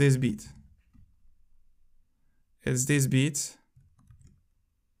future is this bit. It's this bit.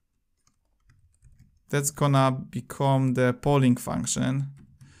 That's gonna become the polling function.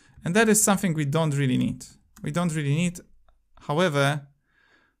 And that is something we don't really need. However,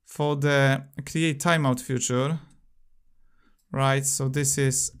 for the create timeout future, right? So this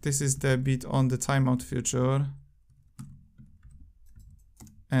is the bit on the timeout future.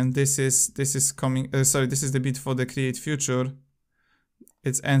 And this is coming, this is the bit for the create future.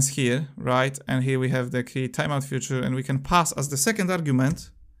 It ends here, right? And here we have the create timeout future, and we can pass as the second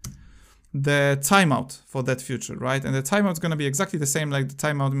argument the timeout for that future, right? And the timeout is going to be exactly the same like the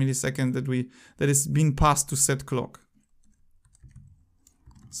timeout millisecond that is being passed to set clock.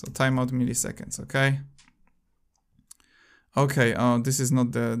 So timeout milliseconds, okay? Okay, this is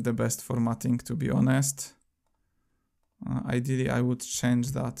not the best formatting, to be honest. Ideally, I would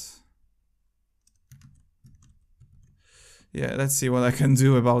change that. Yeah, let's see what I can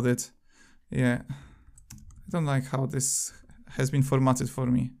do about it. Yeah, I don't like how this has been formatted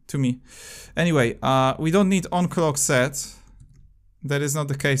to me. Anyway, we don't need on clock set. That is not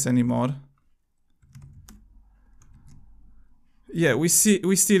the case anymore. Yeah, we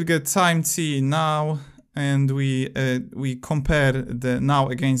still get time t now, and we compare the now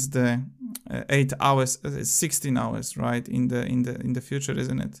against the 8 hours, 16 hours, right? In the future,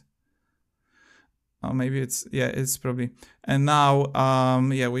 isn't it? Maybe it's probably. And now,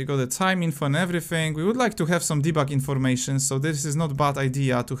 yeah, we got the time info and everything. We would like to have some debug information, so this is not a bad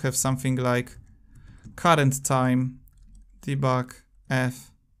idea to have something like current time debug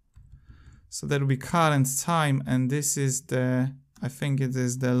f. So that will be current time, and this is I think it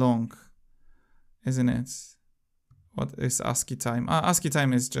is the long, isn't it? What is ASCII time? ASCII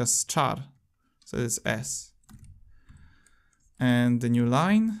time is just char, so it's s. And the new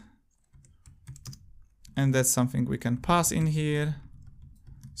line. And that's something we can pass in here.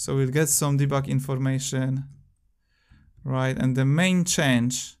 So we'll get some debug information, right? And the main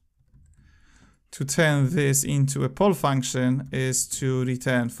change to turn this into a poll function is to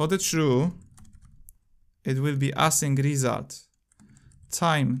return for the true. It will be async result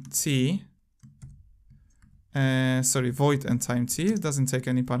time t. Void and time t. It doesn't take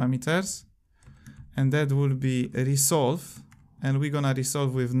any parameters. And that will be resolve. And we're gonna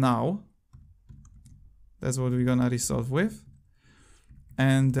resolve with now. That's what we're gonna resolve with.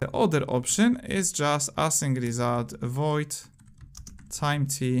 And the other option is just async result void time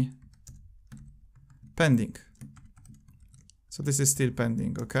t pending. So this is still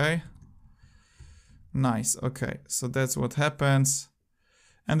pending, okay? Nice, okay. So that's what happens.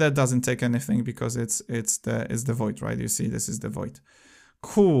 And that doesn't take anything because it's the void, right? You see, this is the void.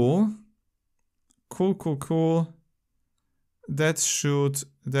 Cool. That should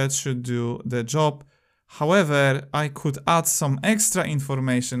do the job. However, I could add some extra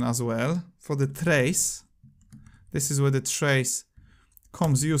information as well for the trace. This is where the trace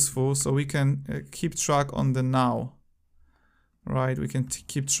comes useful, so we can keep track on the now. Right, we can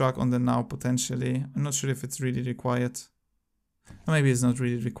keep track on the now potentially. I'm not sure if it's really required. Maybe it's not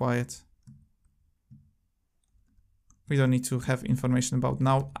really required. We don't need to have information about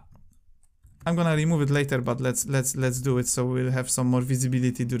now. I'm gonna remove it later, but let's do it so we'll have some more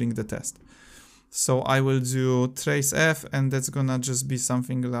visibility during the test. So I will do trace f, and that's gonna just be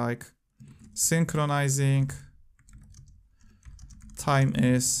something like synchronizing time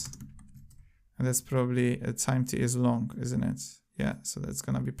is, and that's probably time t is long, isn't it? Yeah, so that's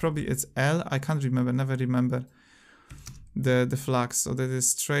gonna be probably it's L. I can't remember, never remember the flags. So that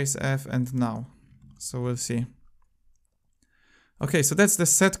is trace F and now. So we'll see. Okay, so that's the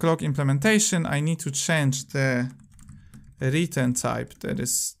set clock implementation. I need to change the return type, that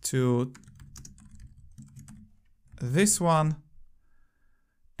is to this one,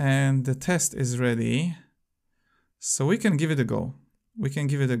 and the test is ready. So we can give it a go. We can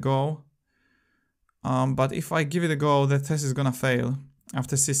give it a go. But if I give it a go, the test is gonna fail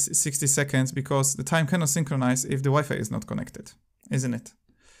after 60 seconds because the time cannot synchronize if the Wi-Fi is not connected, isn't it?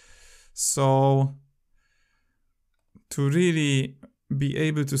 So to really be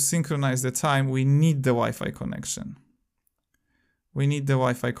able to synchronize the time, we need the Wi-Fi connection. We need the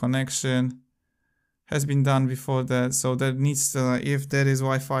Wi-Fi connection. Has been done before that, so that needs to, if there is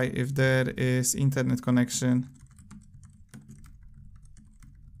Wi-Fi, if there is internet connection,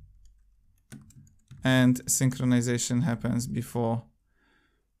 and synchronization happens before,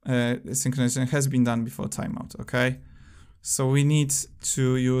 synchronization has been done before timeout, okay? So we need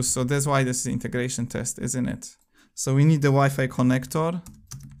to use, so that's why this is an integration test, isn't it? So we need the Wi-Fi connector,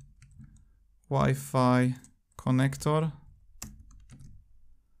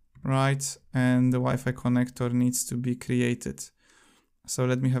 right? And the Wi-Fi connector needs to be created. So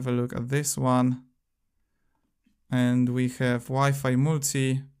let me have a look at this one. And we have Wi-Fi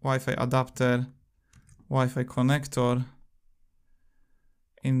multi, Wi-Fi adapter, Wi-Fi connector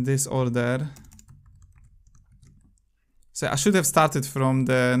in this order. So I should have started from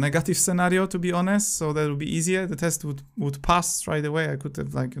the negative scenario, to be honest, so that would be easier. The test would pass right away. I could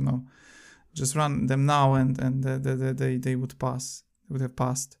have, like, you know, just run them now and they would pass. They would have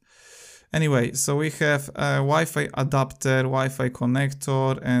passed. Anyway, so we have a Wi-Fi adapter, Wi-Fi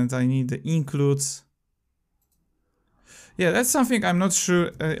connector, and I need the includes. Yeah, that's something I'm not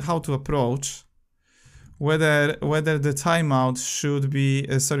sure how to approach. Whether the timeout should be,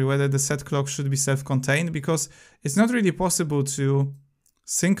 whether the set clock should be self-contained, because it's not really possible to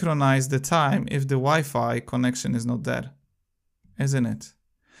synchronize the time if the Wi-Fi connection is not there, isn't it?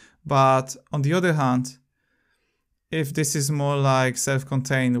 But on the other hand, if this is more like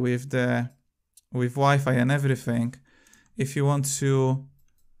self-contained with Wi-Fi and everything, if you want to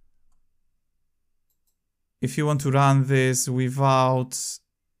run this without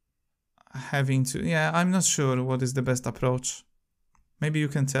having to, yeah, I'm not sure what is the best approach. Maybe you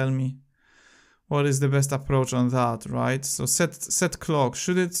can tell me what is the best approach on that, right? So set clock,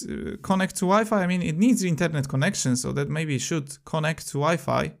 should it connect to Wi-Fi? I mean, it needs internet connection, so that maybe it should connect to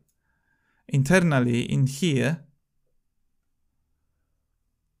Wi-Fi internally in here.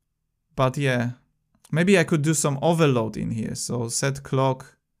 But yeah, maybe I could do some overload in here. So set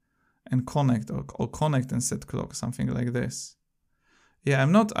clock and connect, or connect and set clock, something like this. Yeah,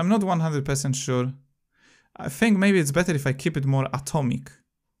 I'm not 100% sure. I think maybe it's better if I keep it more atomic.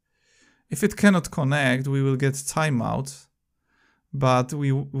 If it cannot connect, we will get timeout, but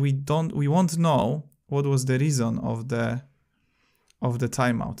we won't know what was the reason of the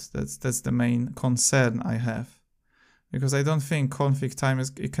timeout. That's the main concern I have, because I don't think config time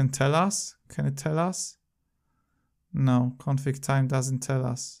it can tell us. Can it tell us? No, config time doesn't tell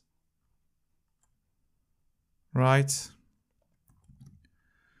us. Right.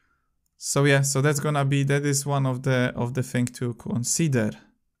 So yeah, so that's gonna be, that is one of the thing to consider.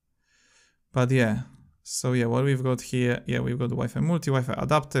 But yeah, so yeah, what we've got here, yeah, we've got Wi-Fi multi, Wi-Fi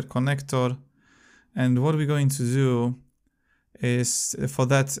adapter, connector, and what we're going to do is for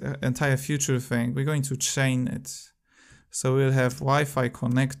that entire future thing, we're going to chain it. So we'll have Wi-Fi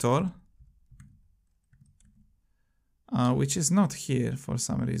connector, which is not here for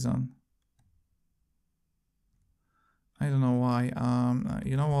some reason. I don't know why.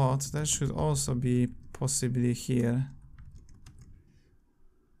 You know what? That should also be possibly here.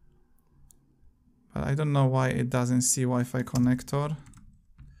 But I don't know why it doesn't see Wi-Fi connector.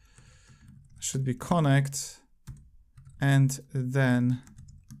 Should be connect, and then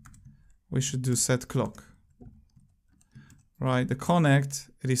we should do set clock. Right, the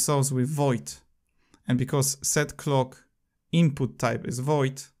connect resolves with void. And because set clock input type is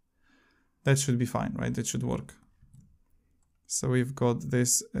void, that should be fine, right? That should work. So we've got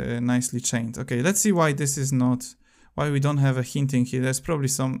this nicely chained. Okay, let's see why this is not, why we don't have a hinting here. There's probably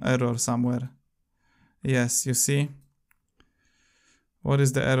some error somewhere. Yes, you see? What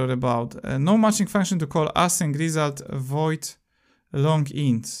is the error about? No matching function to call async result void long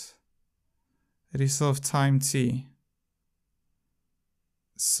int. Resolve time t.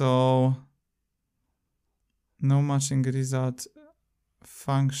 So no matching result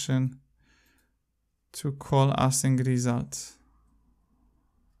function to call async result.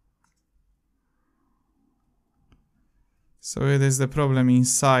 So it is the problem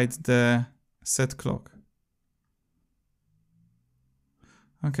inside the set clock.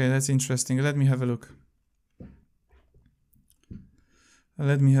 Okay, that's interesting. Let me have a look.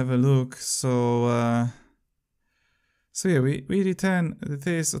 So, so yeah, we return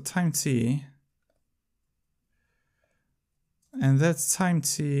this time t. And that's time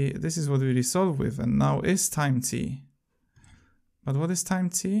t. This is what we resolve with. And now is time t. But what is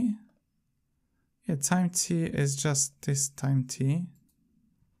time t? Yeah, time t is just this time t.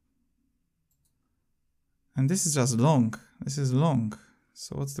 And this is just long. This is long.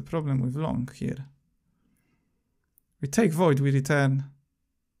 So what's the problem with long here? We take void, we return.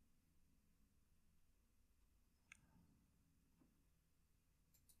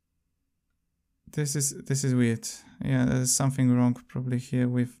 This is weird. Yeah, there's something wrong probably here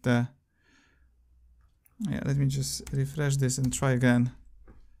with the... Yeah, let me just refresh this and try again.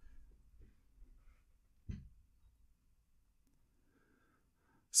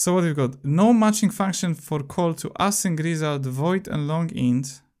 So what we've got, no matching function for call to async result void and long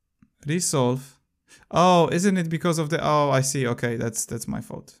int resolve. Oh, isn't it because of the, oh, I see. Okay, that's my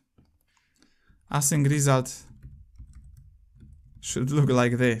fault. Async result should look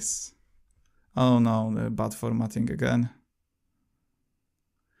like this. Oh no, the bad formatting again.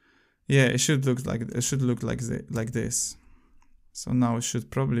 Yeah, it should look like this. So now it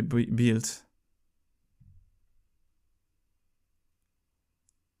should probably be built.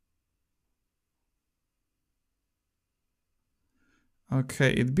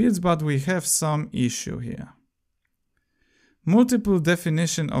 Okay, it builds, but we have some issue here. Multiple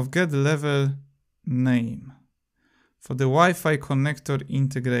definition of get level name for the Wi-Fi connector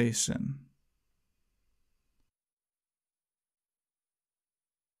integration.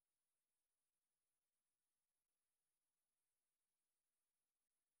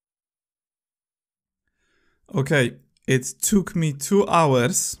 Okay, it took me 2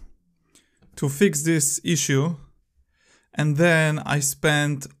 hours to fix this issue, and then I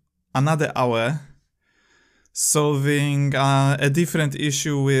spent another hour solving a different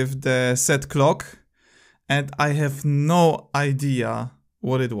issue with the set clock, and I have no idea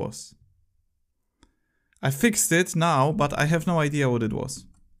what it was. I fixed it now, but I have no idea what it was.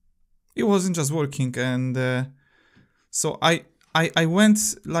 It wasn't just working, and so I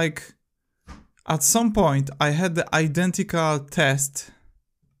went like... At some point, I had the identical test.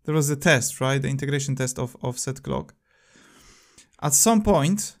 There was a test, right? The integration test of set clock. At some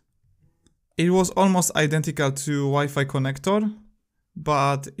point, it was almost identical to Wi-Fi connector,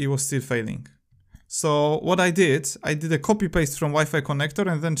 but it was still failing. So what I did a copy paste from Wi-Fi connector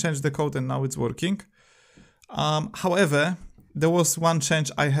and then changed the code, and now it's working. However, there was one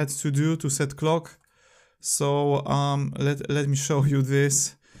change I had to do to set clock. So let me show you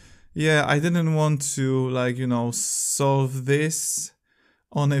this. Yeah, I didn't want to, like, you know, solve this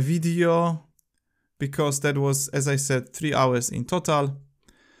on a video because that was, as I said, 3 hours in total,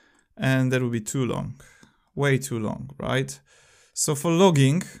 and that would be too long, way too long, right? So for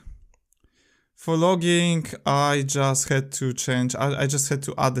logging, I just had to change, I just had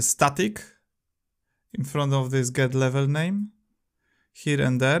to add a static in front of this get level name here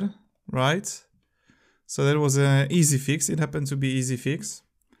and there, right? So that was an easy fix. It happened to be easy fix.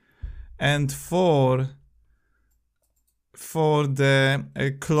 And for the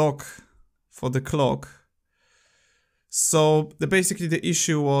clock, so basically the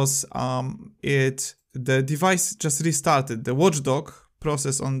issue was the device just restarted. The watchdog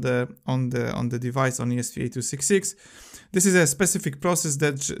process on the device on ESP8266. This is a specific process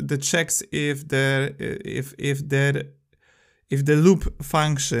that checks if the loop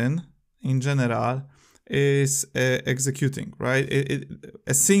function in general is executing, right?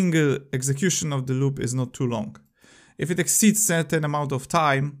 A single execution of the loop is not too long. If it exceeds certain amount of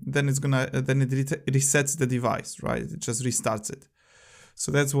time, then it resets the device, right? It just restarts it.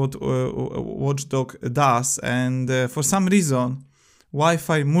 So that's what Watchdog does. And for some reason,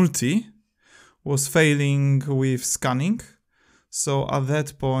 Wi-Fi multi was failing with scanning. So at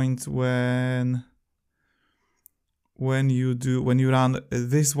that point, when you run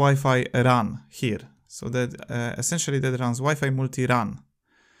this Wi-Fi run here, so that essentially that runs Wi-Fi multi-run,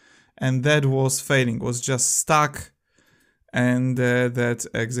 and that was failing, was just stuck, and that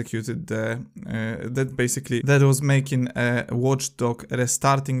executed that was making a watchdog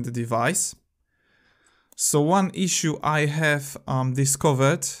restarting the device. So one issue I have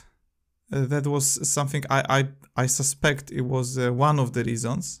discovered, that was something I suspect it was one of the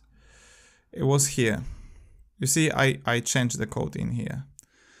reasons. It was here. You see, I changed the code in here.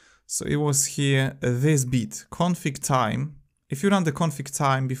 So it was here, this bit, config time. If you run the config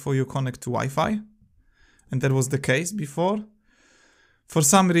time before you connect to Wi-Fi, and that was the case before. For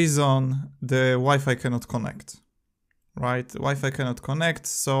some reason, the Wi-Fi cannot connect, right? The Wi-Fi cannot connect,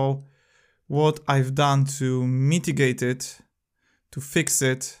 so what I've done to mitigate it, to fix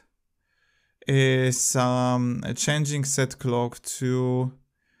it, is changing set clock to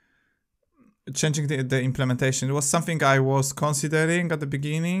changing the implementation. It was something I was considering at the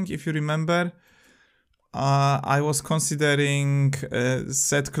beginning, if you remember. I was considering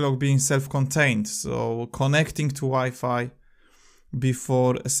set clock being self-contained, so connecting to Wi-Fi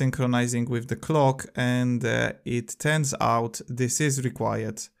before synchronizing with the clock, and it turns out this is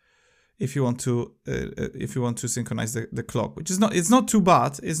required if you want to synchronize the clock, which is not too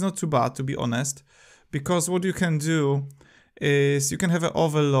bad. It's not too bad, to be honest, because what you can do is you can have an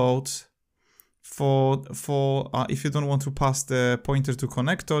overload for if you don't want to pass the pointer to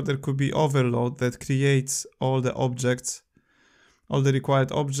connector. There could be overload that creates all the objects, all the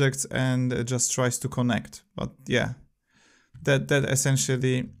required objects, and just tries to connect. But yeah, that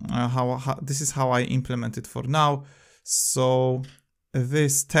essentially this is how I implement it for now. So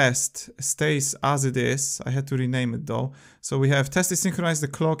this test stays as it is. I had to rename it though. So we have test is synchronize the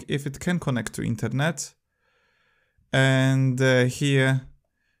clock if it can connect to internet, and here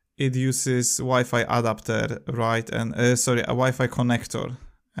it uses Wi-Fi adapter, right? And a Wi-Fi connector,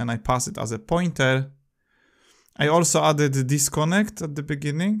 and I pass it as a pointer. I also added the disconnect at the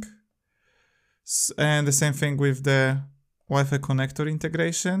beginning, and the same thing with the Wi-Fi connector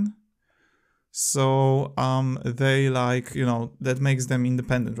integration. So they that makes them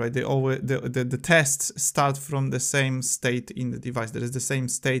independent, right? They always the tests start from the same state in the device. There is the same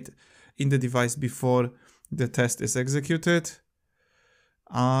state in the device before the test is executed.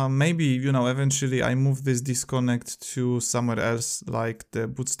 Maybe, eventually I move this disconnect to somewhere else, like the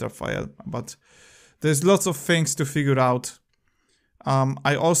bootstrap file, but there's lots of things to figure out.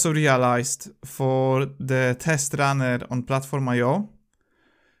 I also realized for the test runner on PlatformIO,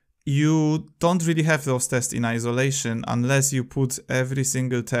 you don't really have those tests in isolation unless you put every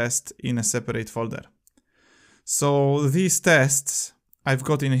single test in a separate folder. So these tests, I've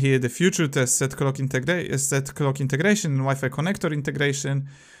got in here the future test, set clock integration, and Wi-Fi connector integration.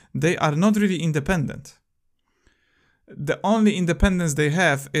 They are not really independent. The only independence they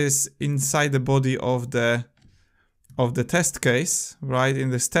have is inside the body of the test case, right, in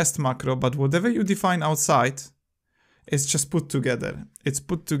this test macro. But whatever you define outside, it's just put together. It's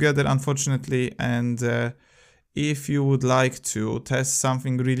put together, unfortunately, and if you would like to test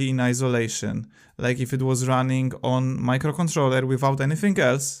something really in isolation, like if it was running on microcontroller without anything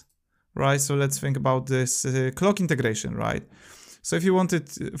else, right? So let's think about this clock integration, right? So if you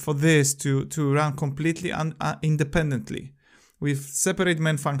wanted for this to run completely independently with separate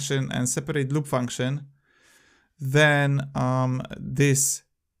main function and separate loop function, then this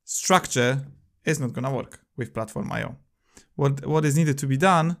structure is not gonna work with PlatformIO. What is needed to be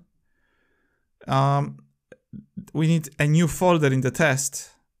done? We need a new folder in the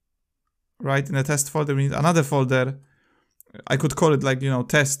test, right? In the test folder, we need another folder. I could call it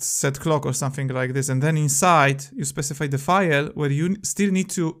test set clock or something like this. And then inside you specify the file where you still need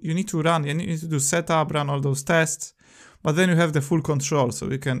to run. You need to do setup, run all those tests, but then you have the full control. So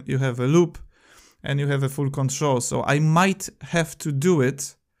you have a loop and you have a full control. So I might have to do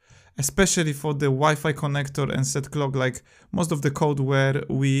it, especially for the Wi-Fi connector and set clock, like most of the code where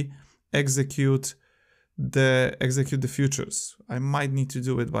we execute the futures. I might need to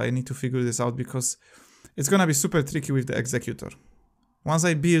do it, but I need to figure this out because it's gonna be super tricky with the executor. Once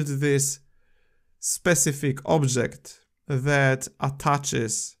I build this specific object that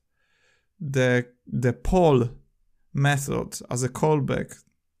attaches the poll method as a callback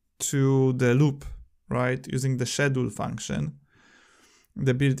to the loop, right, using the schedule function,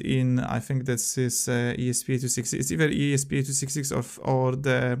 the built-in, I think this is ESP8266. It's either ESP8266 or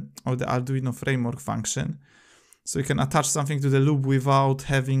the Arduino framework function. So you can attach something to the loop without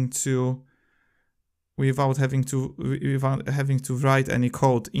having to write any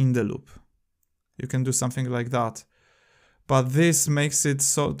code in the loop. You can do something like that. But this makes it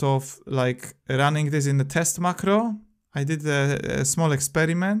sort of like running this in the test macro. I did a small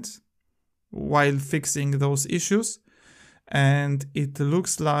experiment while fixing those issues. And it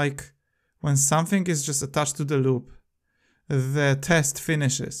looks like when something is just attached to the loop, the test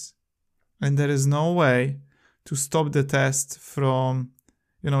finishes. And there is no way to stop the test from,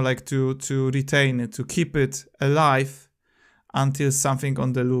 to retain it, to keep it alive until something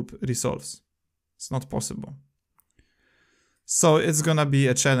on the loop resolves. It's not possible. So it's gonna be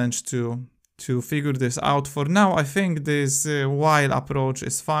a challenge to figure this out. For now, I think this while approach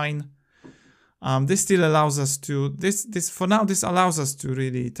is fine. This still allows us to, for now, this allows us to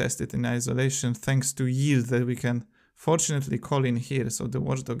really test it in isolation thanks to yield that we can fortunately call in here. So the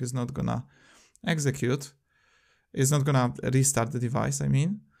watchdog is not gonna execute. It's not gonna restart the device, I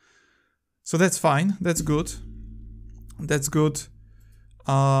mean. So that's fine, that's good. That's good.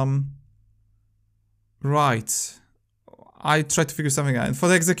 Right. I try to figure something out. And for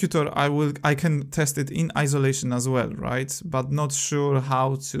the executor, I can test it in isolation as well, right? But not sure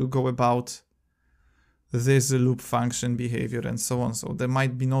how to go about this loop function behavior and so on. So there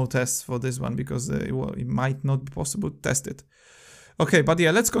might be no tests for this one because it might not be possible to test it. Okay, but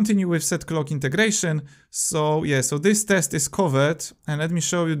yeah, let's continue with set clock integration. So yeah, so this test is covered, and let me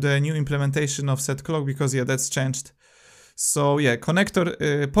show you the new implementation of set clock because yeah, that's changed. So yeah,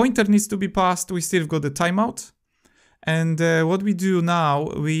 connector pointer needs to be passed. We still got the timeout. And what we do now,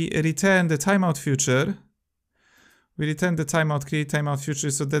 we return the timeout future. We return the timeout, create timeout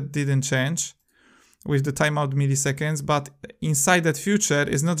future, so that didn't change with the timeout milliseconds. But inside that future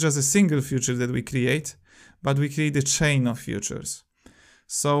is not just a single future that we create, but we create a chain of futures.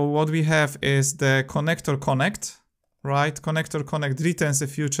 So what we have is the connector connect, right? Connector connect returns a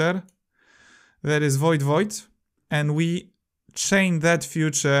future. There is void void, and we chain that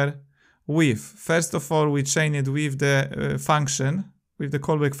future with, first of all, we chain it with the function, with the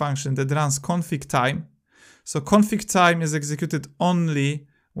callback function that runs config time. So config time is executed only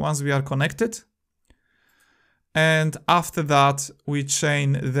once we are connected. And after that, we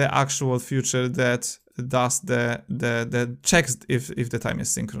chain the actual future that does the checks if the time is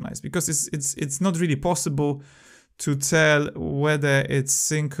synchronized, because it's not really possible to tell whether it's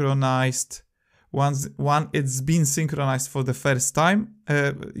synchronized once it's been synchronized for the first time.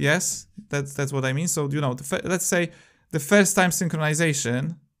 Yes, that's what I mean. So, you know, let's say the first time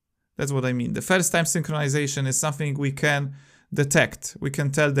synchronization, that's what I mean. The first time synchronization is something we can detect. We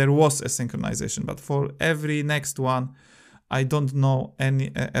can tell there was a synchronization, but for every next one, I don't know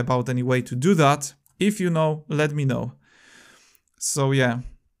about any way to do that. If you know, let me know. So yeah,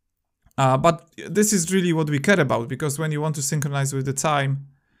 but this is really what we care about, because when you want to synchronize with the time,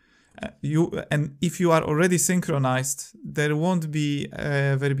 and if you are already synchronized, there won't be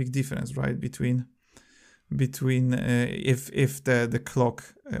a very big difference, right? Between if the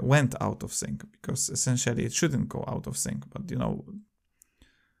clock went out of sync, because essentially it shouldn't go out of sync. But you know,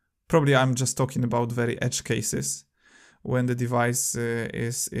 probably I'm just talking about very edge cases when the device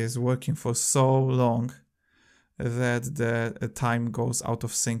is working for so long that the time goes out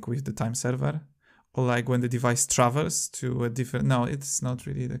of sync with the time server. Or like when the device travels to a different, no, it's not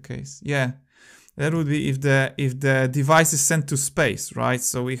really the case. Yeah, that would be if the device is sent to space, right?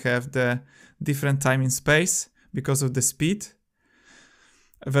 So we have the different time in space because of the speed,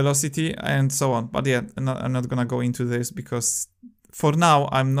 velocity, and so on. But yeah, I'm not gonna go into this because for now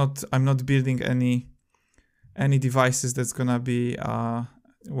I'm not building any devices that's gonna be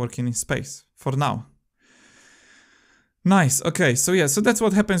working in space for now. Nice. Okay, so yeah, so that's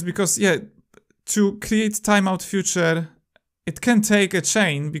what happens, because yeah, to create timeout future, it can take a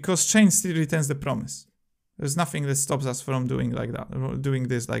chain, because chain still returns the promise. There's nothing that stops us from doing like that, or doing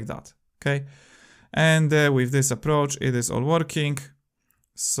this like that. Okay, and with this approach, it is all working.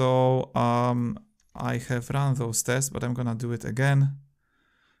 So I have run those tests, but I'm gonna do it again.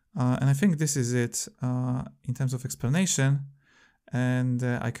 And I think this is it in terms of explanation. And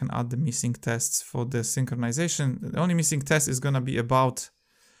I can add the missing tests for the synchronization. The only missing test is gonna be about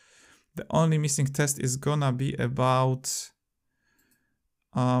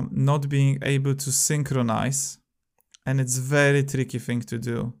not being able to synchronize, and it's a very tricky thing to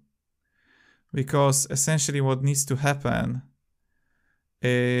do, because essentially what needs to happen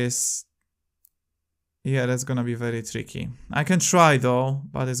is, yeah, that's gonna be very tricky. I can try though,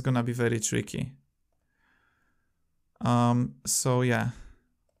 but it's gonna be very tricky. So yeah,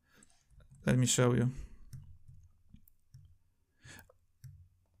 let me show you.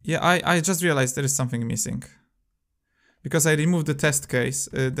 Yeah, I just realized there is something missing, because I removed the test case,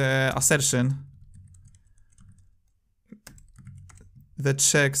 the assertion that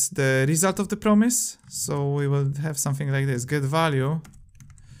checks the result of the promise. So we will have something like this, get value,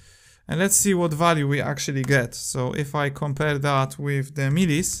 and let's see what value we actually get. So if I compare that with the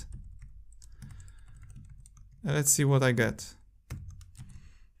millis, let's see what I get.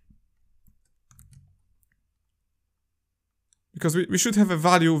 Because we should have a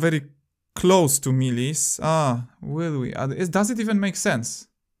value very close to millis. Will we? Does it even make sense?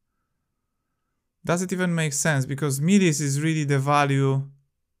 Does it even make sense? Because millis is really the value.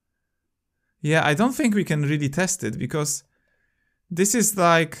 Yeah, I don't think we can really test it, because this is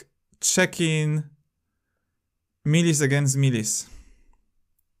like checking millis against millis.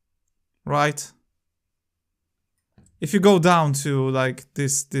 right? If you go down to like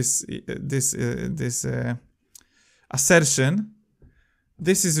this assertion,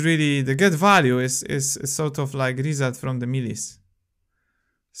 this is really the get value is sort of like result from the millis.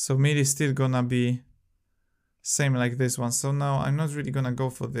 So milli still gonna be same like this one. So now I'm not really gonna go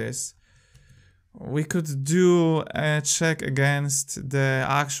for this. We could do a check against the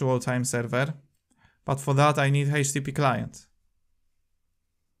actual time server, but for that I need HTTP client.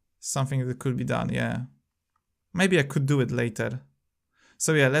 Something that could be done, yeah. Maybe I could do it later.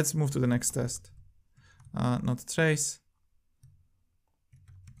 So yeah, let's move to the next test. Not trace.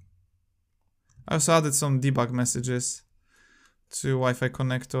 I also added some debug messages to Wi-Fi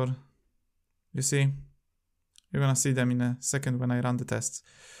connector. You see? You're gonna see them in a second when I run the tests.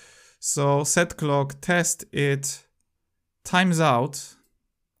 So set clock, test it, times out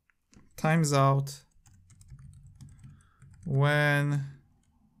when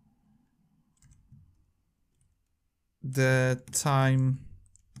the time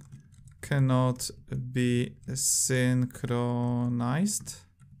cannot be synchronized,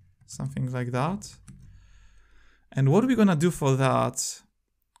 something like that. And what are we gonna do for that?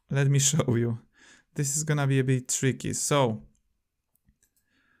 Let me show you. This is gonna be a bit tricky. So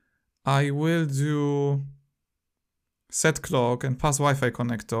I will do set clock and pass Wi-Fi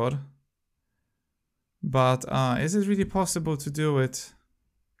connector, but is it really possible to do it?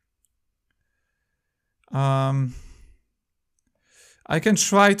 I can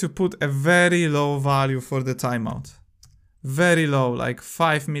try to put a very low value for the timeout. Very low, like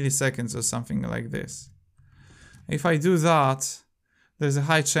 5 milliseconds or something like this. If I do that, there's a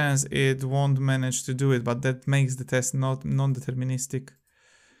high chance it won't manage to do it, but that makes the test not non-deterministic.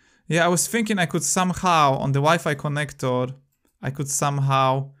 Yeah, I was thinking I could somehow, on the Wi-Fi connector, I could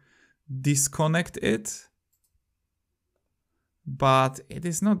somehow disconnect it. But it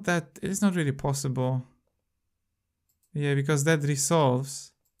is not really possible. Yeah, because that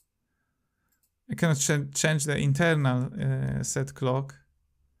resolves. I cannot change the internal set clock.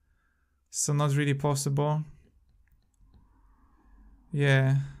 So not really possible.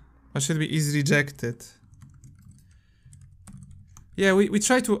 Yeah, what should be is rejected. Yeah, we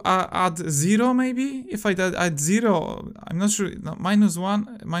try to add 0 maybe. If I add 0, I'm not sure. No,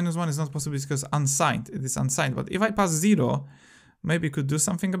 -1 is not possible because unsigned. It is unsigned. But if I pass 0, maybe could do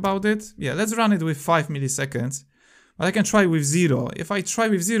something about it. Yeah, let's run it with 5 milliseconds. But I can try with 0. If I try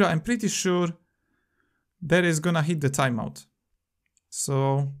with 0, I'm pretty sure that is gonna hit the timeout.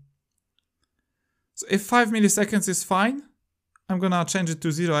 So if 5 milliseconds is fine, I'm gonna change it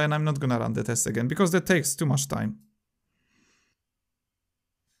to 0 and I'm not gonna run the test again because that takes too much time.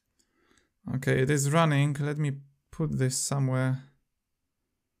 Okay, it is running. Let me put this somewhere.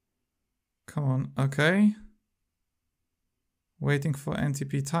 Come on, okay. Waiting for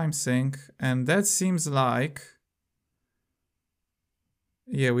NTP time sync, and that seems like,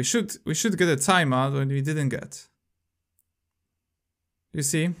 yeah, we should get a timeout when we didn't get. You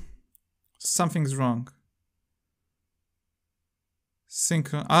see, something's wrong.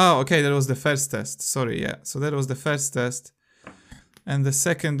 Synchron. Oh, okay, that was the first test. Sorry, yeah. So that was the first test, and the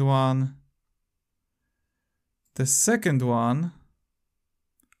second one. The second one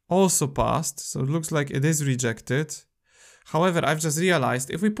also passed, so it looks like it is rejected. However, I've just realized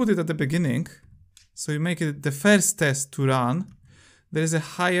if we put it at the beginning, so you make it the first test to run, there is a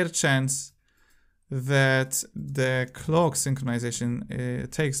higher chance that the clock synchronization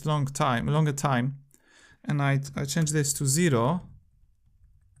takes longer time. And I change this to 0.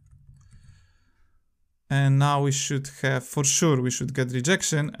 And now we should have, for sure, we should get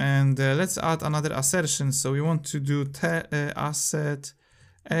rejection. And let's add another assertion. So we want to do asset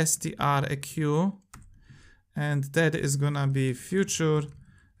straq, and that is gonna be future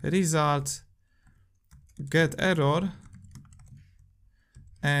result get error.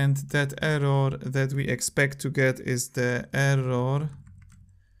 And that error that we expect to get is the error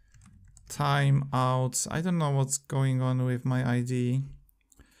timeouts. I don't know what's going on with my ID.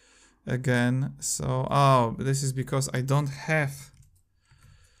 Again, so this is because I don't have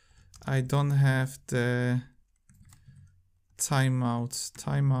the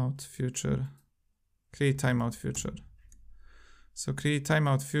timeout future, create timeout future. So create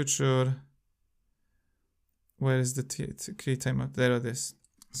timeout future, where is the create timeout? There it is.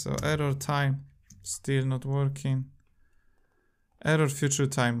 So error time still not working. Error future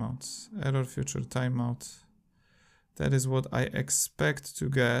timeouts, error future timeout. That is what I expect to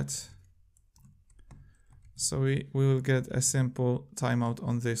get. So we will get a simple timeout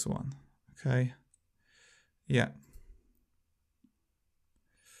on this one. Okay. Yeah.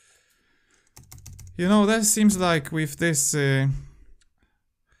 You know, that seems like with this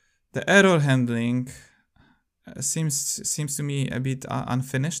The error handling seems to me a bit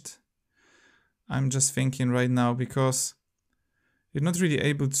unfinished. I'm just thinking right now because you're not really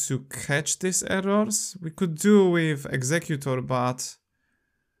able to catch these errors. We could do with executor, but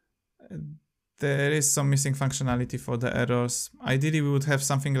there is some missing functionality for the errors. Ideally, we would have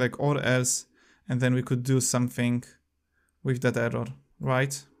something like or else, and then we could do something with that error,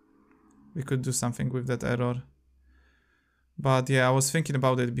 right? We could do something with that error. But yeah, I was thinking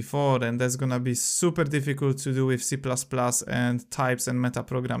about it before, and that's gonna be super difficult to do with C++ and types and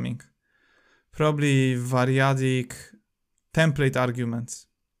metaprogramming. Probably variadic template arguments.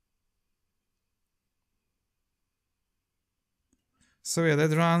 So yeah,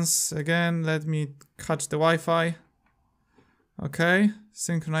 that runs again. Let me catch the Wi-Fi. Okay,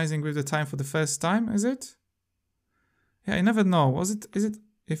 synchronizing with the time for the first time, is it? Yeah, I never know. Is it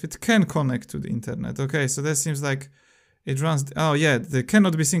if it can connect to the internet? Okay, so that seems like it runs. Oh yeah, the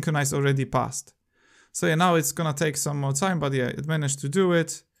cannot be synchronized already passed. So yeah, now it's gonna take some more time, but yeah, it managed to do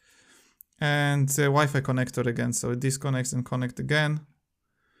it. And the Wi-Fi connector again, so it disconnects and connect again.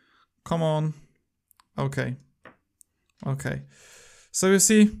 Come on. Okay. Okay. So you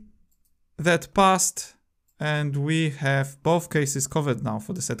see, that passed, and we have both cases covered now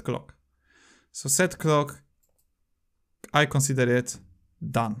for the set clock. So set clock, I consider it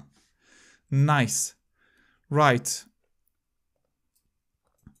done. Nice. Right.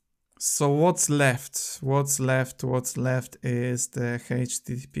 So what's left? What's left is the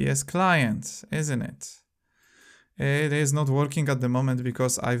HTTPS client, isn't it? It is not working at the moment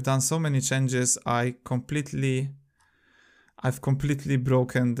because I've done so many changes. I've completely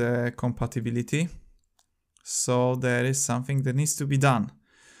broken the compatibility. So there is something that needs to be done.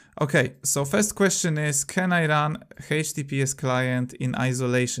 Okay, so first question is, can I run HTTPS client in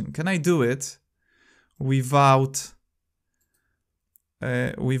isolation? Can I do it without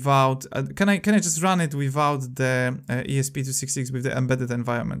can I just run it without the ESP266 with the embedded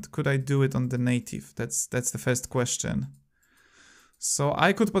environment? Could I do it on the native? That's the first question. So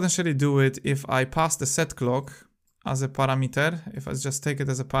I could potentially do it if I pass the set clock as a parameter, if I just take it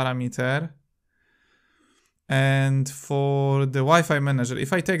as a parameter. And for the Wi-Fi manager,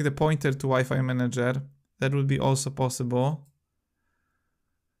 if I take the pointer to Wi-Fi manager, that would be also possible.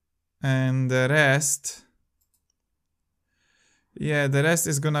 And the rest, yeah, the rest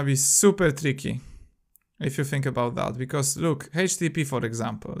is gonna be super tricky if you think about that. Because look, HTTP, for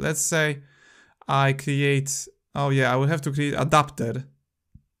example, let's say I create, oh yeah, I will have to create adapter.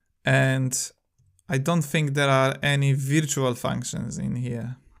 And I don't think there are any virtual functions in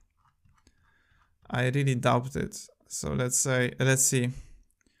here. I really doubt it. So let's see,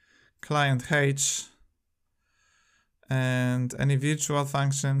 client H, and any virtual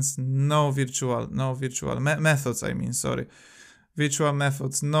functions? No virtual methods. I mean, sorry, virtual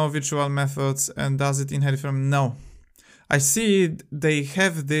methods. No virtual methods. And does it inherit from? No. I see they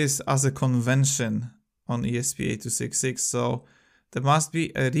have this as a convention on ESP8266. So there must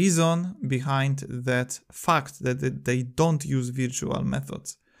be a reason behind that fact that they don't use virtual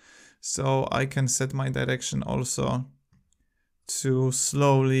methods. So I can set my direction also to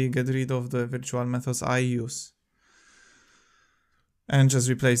slowly get rid of the virtual methods I use and just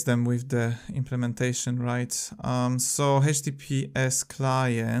replace them with the implementation, right? So HTTPS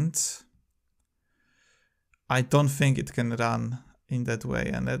client, I don't think it can run in that way,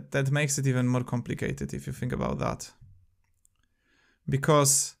 and that makes it even more complicated if you think about that.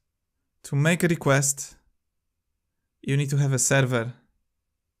 Because to make a request, you need to have a server.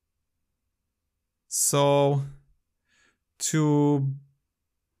 So to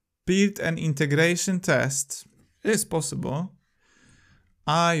build an integration test is possible.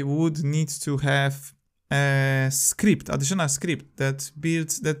 I would need to have a script, additional script that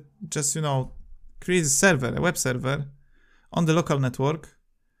builds, that just, you know, creates a server, a web server on the local network.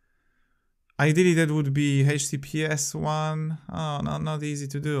 Ideally that would be HTTPS one. Oh, no, not easy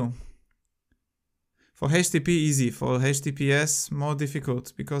to do. For HTTP easy, for HTTPS more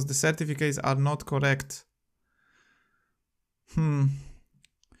difficult because the certificates are not correct. You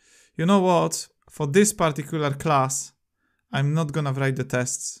know what? For this particular class, I'm not gonna write the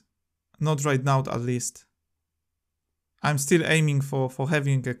tests. Not right now at least. I'm still aiming for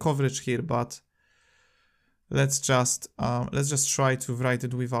having a coverage here, but let's just try to write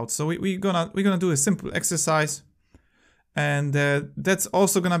it without. So we're gonna do a simple exercise. And that's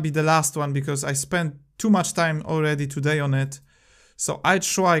also gonna be the last one because I spent too much time already today on it. So I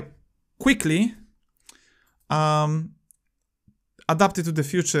try quickly adapt it to the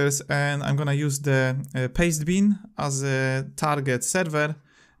futures, and I'm gonna use the pastebin as a target server,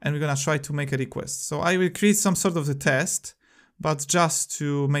 and we're gonna try to make a request. So I will create some sort of a test but just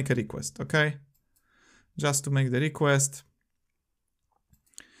to make a request, okay? Just to make the request.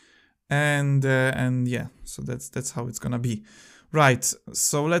 And yeah, so that's how it's gonna be. Right,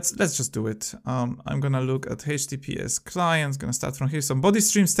 so let's just do it. I'm gonna look at HTTPS clients, gonna start from here. So body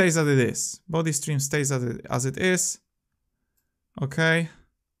stream stays as it is. Body stream stays as it is. Okay.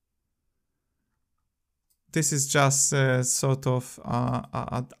 This is just a sort of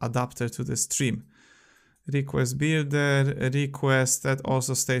adapter to the stream. Request builder, request, that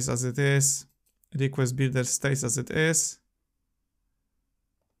also stays as it is. Request builder stays as it is.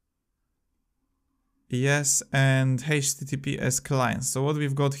 Yes, and HTTPS clients. So what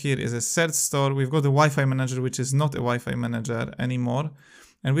we've got here is a search store. We've got a Wi-Fi manager, which is not a Wi-Fi manager anymore.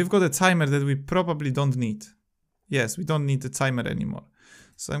 And we've got a timer that we probably don't need. Yes, we don't need the timer anymore.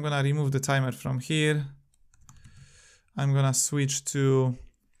 So I'm gonna remove the timer from here. I'm gonna switch to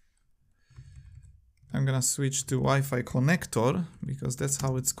Wi-Fi connector, because that's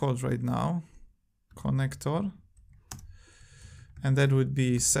how it's called right now. Connector. And that would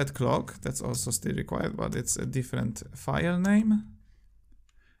be set clock. That's also still required, but it's a different file name.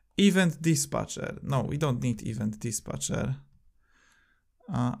 Event dispatcher. No, we don't need event dispatcher.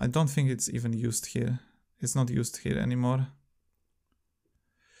 I don't think it's even used here. It's not used here anymore.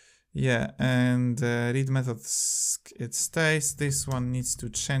 Yeah, and read method, it stays. This one needs to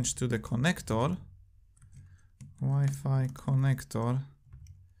change to the connector. Wi-Fi connector.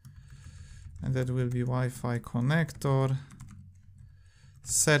 And that will be Wi-Fi connector.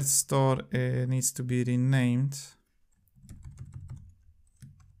 Search store needs to be renamed.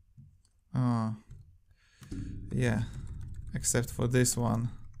 Yeah, except for this one.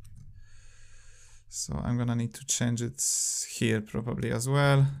 So I'm gonna need to change it here probably as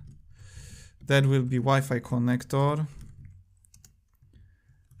well. That will be Wi-Fi connector.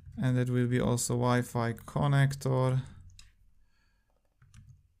 And that will be also Wi-Fi connector.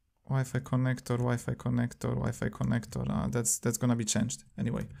 Wi-Fi connector, Wi-Fi connector, Wi-Fi connector. That's gonna be changed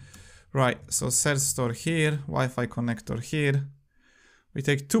anyway. Right, so search store here, Wi-Fi connector here. We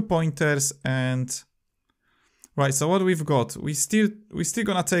take 2 pointers and right. So what we've got, we still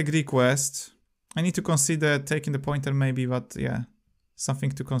gonna take request. I need to consider taking the pointer maybe, but yeah,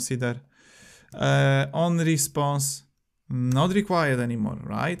 something to consider. On response, not required anymore,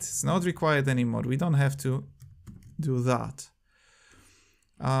 right? It's not required anymore. We don't have to do that.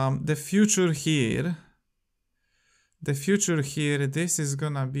 The future here, this is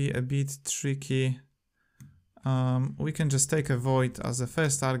gonna be a bit tricky. We can just take a void as a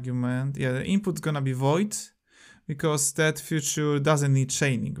first argument. Yeah, the input's gonna be void because that future doesn't need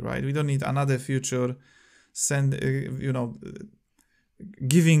chaining, right? We don't need another future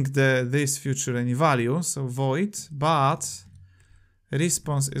giving this future any value, so void, but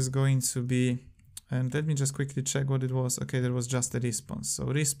response is going to be, and let me just quickly check what it was. Okay, there was just a response. So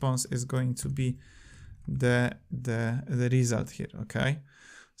response is going to be the result here, okay?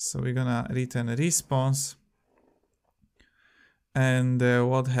 So we're gonna return a response. And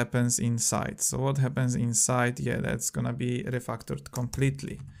what happens inside? So what happens inside? Yeah, that's gonna be refactored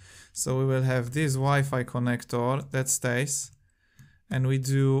completely. So we will have this Wi-Fi connector that stays. And we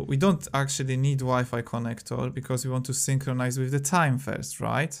don't actually need Wi-Fi connector because we want to synchronize with the time first,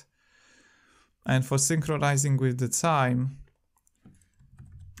 right? And for synchronizing with the time,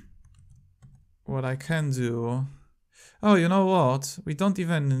 what I can do, oh, you know what? We don't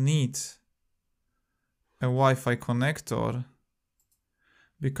even need a Wi-Fi connector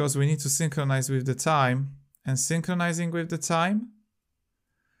because we need to synchronize with the time, and synchronizing with the time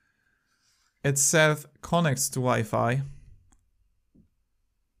itself connects to Wi-Fi.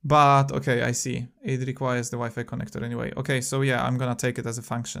 But okay, I see. It requires the Wi-Fi connector anyway. Okay, so yeah, I'm gonna take it as a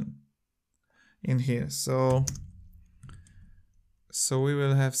function in here. So we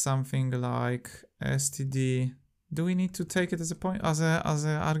will have something like std. Do we need to take it as a point, as a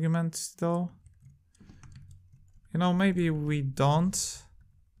argument though? You know, maybe we don't.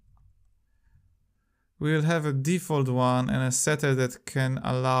 We will have a default one and a setter that can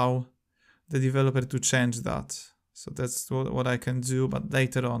allow the developer to change that. So that's what I can do, but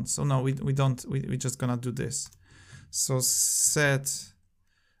later on. So no, we don't. We're just gonna do this. So set.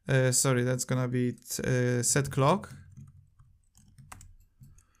 Sorry, that's gonna be set clock.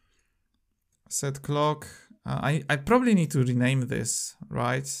 Set clock. I probably need to rename this,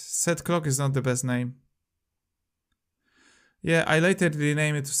 right? Set clock is not the best name. Yeah, I later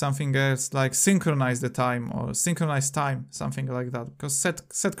rename it to something else like synchronize the time or synchronize time, something like that. Because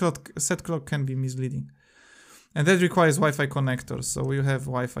set clock can be misleading. And that requires Wi-Fi connector. So we have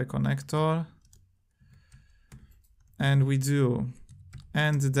Wi-Fi connector. And we do.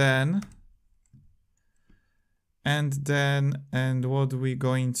 And then And then, and what we're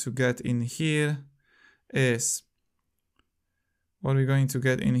going to get in here is, I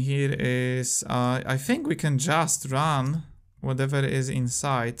think we can just run whatever is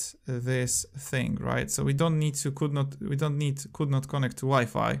inside this thing, right? So we don't need to, could not connect to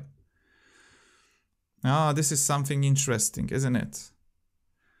Wi-Fi. Ah, this is something interesting, isn't it?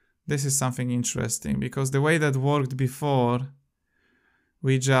 This is something interesting, because the way that worked before,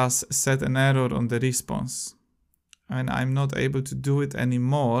 we just set an error on the response. And I'm not able to do it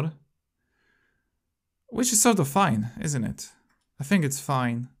anymore, which is sort of fine, isn't it? I think it's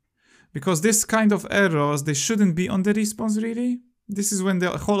fine. Because this kind of errors, they shouldn't be on the response, really. This is when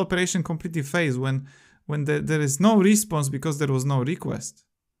the whole operation completely fails, when there is no response because there was no request.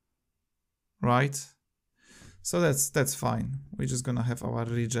 Right? So that's fine. We're just gonna have our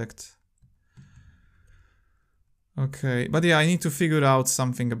reject. Okay, but yeah, I need to figure out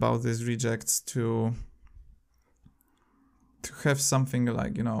something about these rejects to have something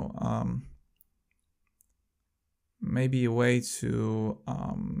like, you know, maybe a way to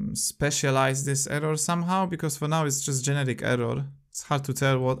specialize this error somehow, because for now it's just generic error. It's hard to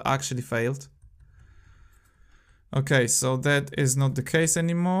tell what actually failed. Okay, so that is not the case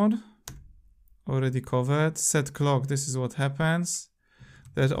anymore. Already covered. Set clock, this is what happens.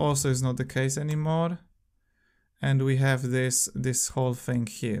 That also is not the case anymore. And we have this whole thing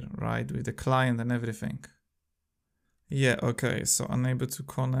here, right, with the client and everything. Yeah, okay, so unable to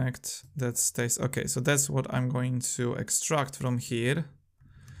connect, that stays. Okay, so that's what I'm going to extract from here.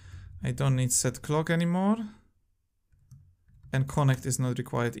 I don't need set clock anymore. And connect is not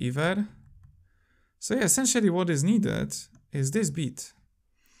required either. So yeah, essentially what is needed is this bit.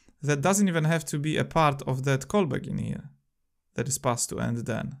 That doesn't even have to be a part of that callback in here. That is passed to end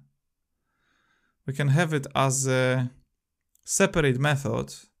then. We can have it as a separate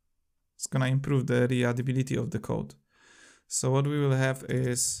method. It's gonna improve the readability of the code. So what we will have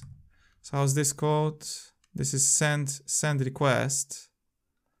is, so how's this code? This is send request.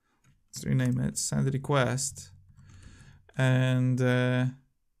 Let's rename it, send request. And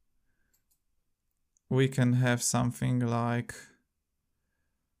we can have something like,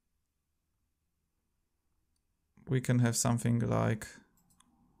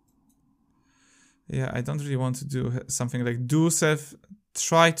 yeah, I don't really want to do something like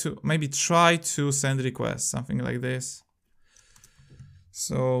try to send request, something like this.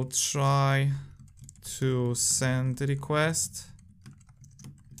 So try to send request.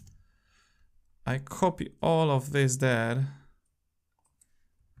 I copy all of this there.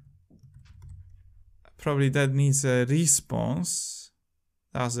 Probably that needs a response.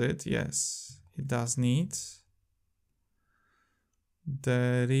 Does it? Yes, it does need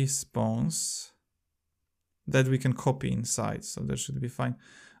the response that we can copy inside. So that should be fine.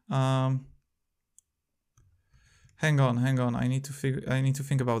 Hang on. I need to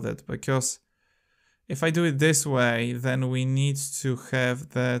think about that, because if I do it this way, then we need to have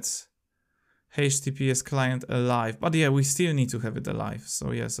that HTTPS client alive. But yeah, we still need to have it alive.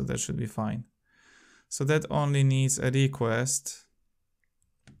 So yeah, so that should be fine. So that only needs a request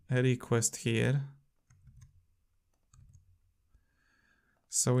here.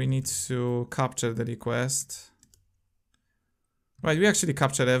 So we need to capture the request. Right, we actually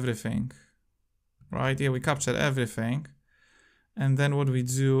capture everything. Right, yeah, we capture everything. And then what we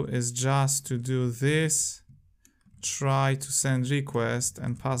do is just to do this, try to send request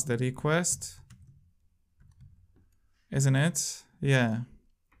and pass the request. Isn't it? Yeah.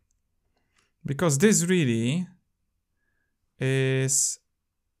 Because this really is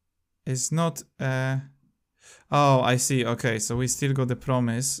not oh, I see. Okay, so we still got the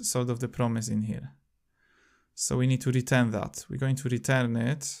promise, sort of the promise in here. So we need to return that. We're going to return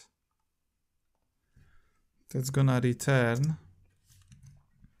it. That's gonna return.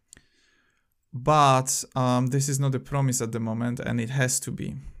 But this is not a promise at the moment, and it has to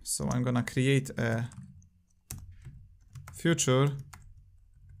be. So I'm gonna create a future.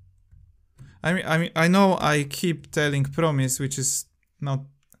 I know I keep telling promise, which is not.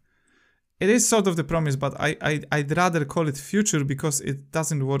 It is sort of the promise, but I'd rather call it future because it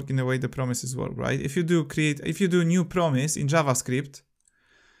doesn't work in the way the promises work, right? If you do new promise in JavaScript,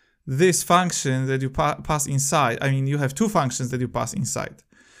 this function that you pass inside, I mean, you have two functions that you pass inside.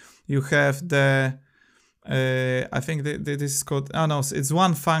 You have the, I think this is called, oh no, it's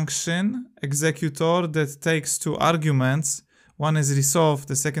one function executor that takes two arguments. One is resolve,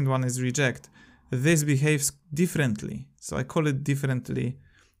 the second one is reject. This behaves differently, so I call it differently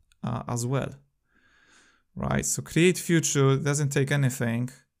as well, right? So create future doesn't take anything,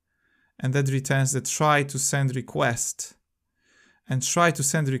 and that returns the try to send request. And try to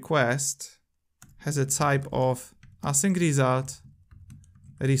send request has a type of async result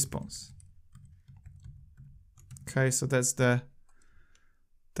response. Okay, so that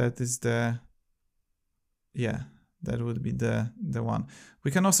would be the one.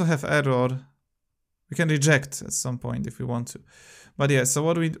 We can also have error. We can reject at some point if we want to. But yeah, so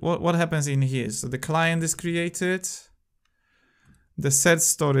what happens in here? So the client is created, the set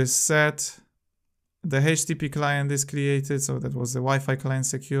store is set, the HTTP client is created, so that was the Wi-Fi client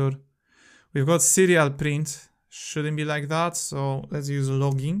secure. We've got serial print, shouldn't be like that, so let's use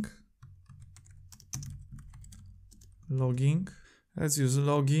logging. Let's use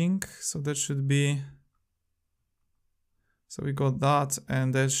logging, so that should be, so we got that,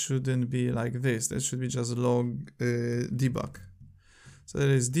 and that shouldn't be like this, that should be just log debug. So that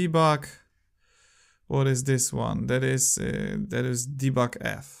is debug. What is this one? That is debug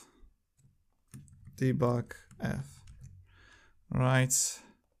F. Debug F. Right.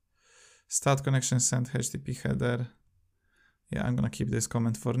 Start connection send HTTP header. Yeah, I'm gonna keep this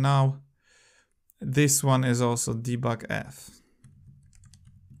comment for now. This one is also debug F.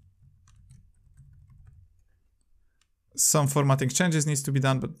 Some formatting changes needs to be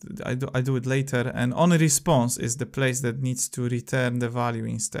done, but I do it later. And on response is the place that needs to return the value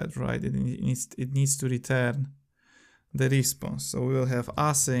instead, right? It needs to return the response. So we will have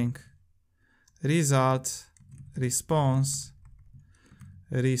async result response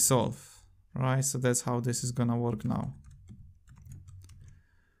resolve, right? So that's how this is gonna work now.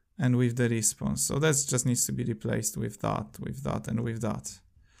 And with the response, so that just needs to be replaced with that, and with that.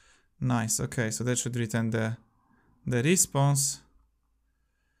 Nice. Okay, so that should return the response.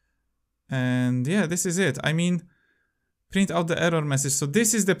 And yeah, this is it. I mean, print out the error message. So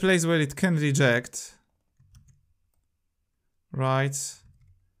this is the place where it can reject, right?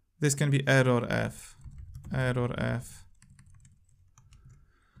 This can be error F.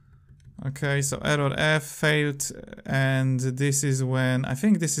 Okay, so error F failed, and this is when, I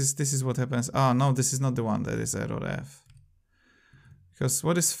think this is what happens. Ah, no, this is not the one that is error F. Because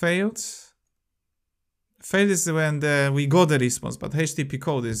what is failed? Failed is when we got the response, but HTTP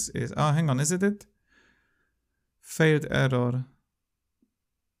code is oh, hang on, is it? Failed error.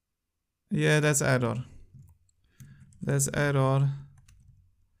 Yeah, that's error. That's error.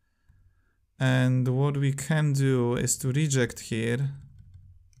 And what we can do is to reject here.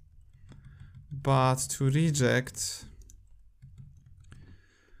 But to reject,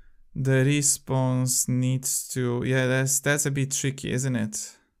 the response needs to, yeah, that's a bit tricky, isn't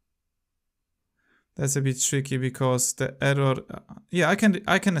it? That's a bit tricky because the error, yeah, I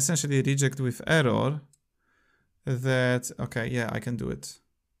can essentially reject with error that, okay, yeah, I can do it.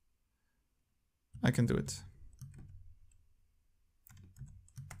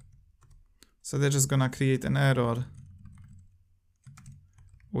 So they're just gonna create an error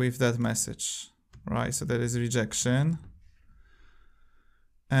with that message, right? So there is rejection.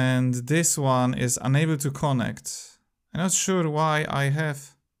 And this one is unable to connect. I'm not sure why I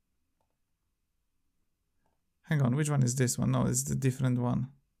have, hang on, which one is this one? No, it's the different one.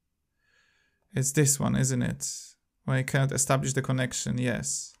 It's this one, isn't it? When I can't establish the connection,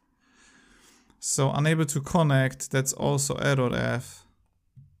 yes. So unable to connect, that's also error F.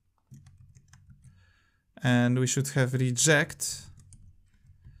 And we should have reject.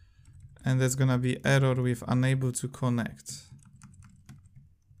 And that's gonna be error with unable to connect.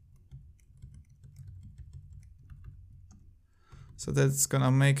 So that's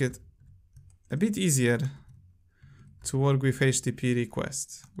gonna make it a bit easier to work with HTTP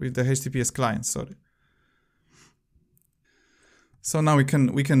request, with the HTTPS client, sorry. So now we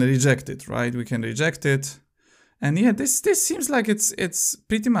can reject it, right? We can reject it. And yeah, this seems like it's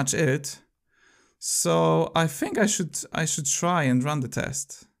pretty much it. So I think I should try and run the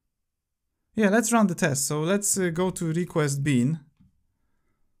test. Yeah, let's run the test. So let's go to request bin.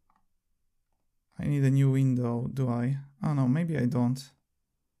 I need a new window, do I? Oh no, maybe I don't.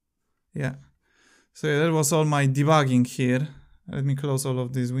 Yeah. So yeah, that was all my debugging here. Let me close all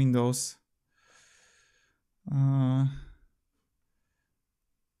of these windows. Yeah,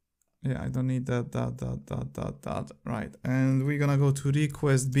 I don't need that. Right, and we're gonna go to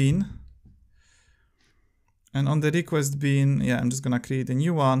request bin. And on the request bin, yeah, I'm just gonna create a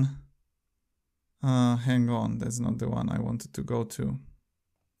new one. Hang on, that's not the one I wanted to go to.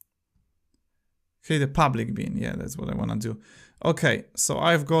 Create a public bin, yeah, that's what I wanna do. Okay, so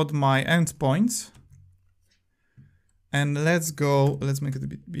I've got my endpoint. And let's make it a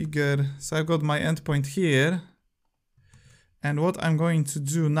bit bigger. So I've got my endpoint here. And what I'm going to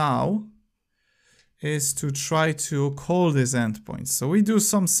do now is to try to call this endpoint. So we do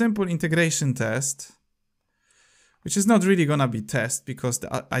some simple integration test which is not really gonna be test because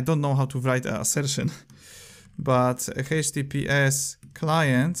I don't know how to write an assertion. But HTTPS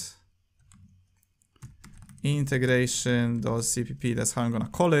client integration.cpp, that's how I'm gonna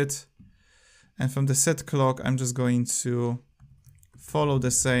call it. And from the set clock, I'm just going to follow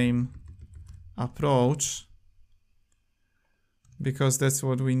the same approach because that's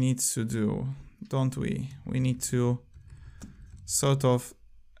what we need to do, don't we? We need to sort of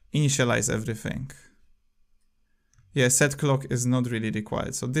initialize everything. Yeah, set clock is not really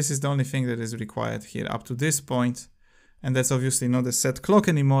required. So this is the only thing that is required here up to this point. And that's obviously not a set clock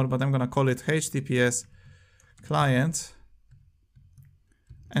anymore, but I'm gonna call it HTTPS client.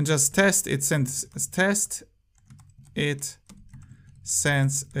 And just test it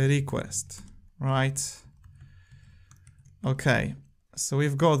sends a request, right? Okay, so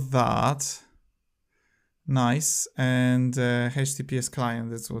we've got that. Nice. And HTTPS client,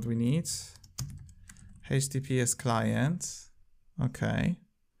 that's what we need. HTTPS client. Okay.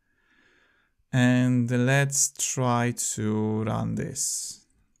 And let's try to run this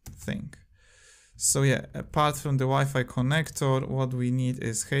thing. So yeah, apart from the Wi-Fi connector, what we need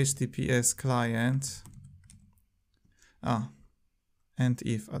is HTTPS client. And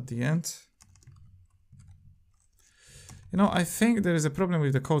if at the end. You know, I think there is a problem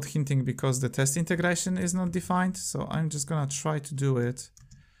with the code hinting because the test integration is not defined. So I'm just gonna try to do it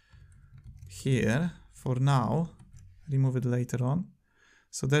here for now. Remove it later on.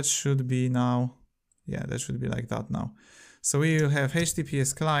 So that should be now. Yeah, that should be like that now. So we will have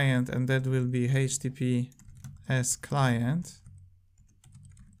HTTPS client and that will be HTTPS client.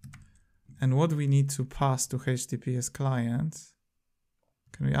 And what we need to pass to HTTPS client,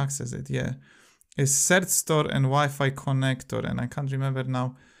 can we access it? Yeah, is cert store and Wi-Fi connector. And I can't remember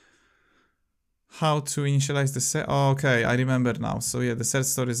now how to initialize the set. Oh, okay, I remember now. So yeah, the cert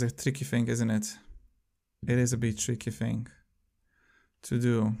store is a tricky thing, isn't it? It is a bit tricky thing to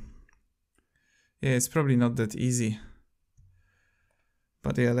do. Yeah, it's probably not that easy.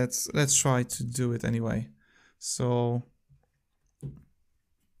 But yeah, let's try to do it anyway. So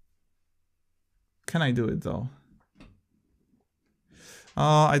can I do it though?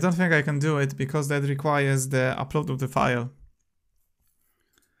 I don't think I can do it because that requires the upload of the file.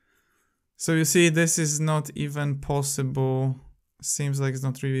 So you see, this is not even possible. Seems like it's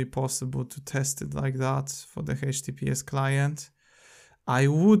not really possible to test it like that for the HTTPS client. I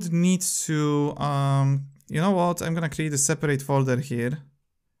would need to, you know what? I'm gonna create a separate folder here.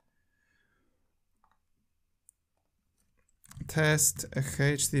 Test a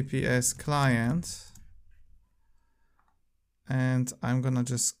HTTPS client. And I'm gonna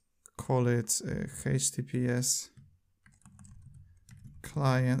just call it HTTPS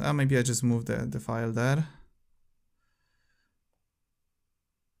client. Maybe I just moved the file there.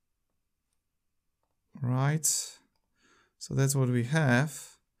 Right. So that's what we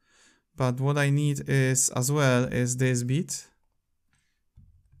have. But what I need is as well is this bit.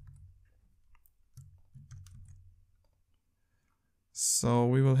 So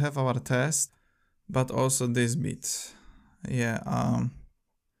we will have our test, but also this bit. Yeah,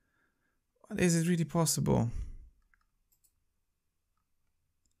 is it really possible?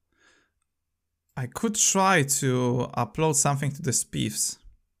 I could try to upload something to the spiffs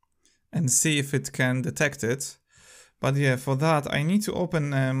and see if it can detect it. But yeah, for that I need to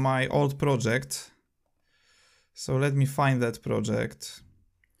open my old project. So let me find that project.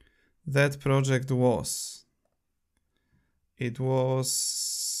 That project was, it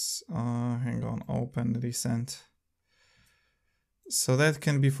was, hang on, open recent. So that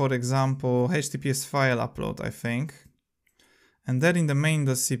can be, for example, HTTPS file upload, I think. And then in the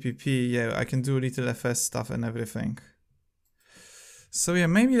main.cpp, yeah, I can do little fs stuff and everything. So yeah,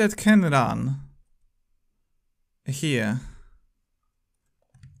 maybe that can run here.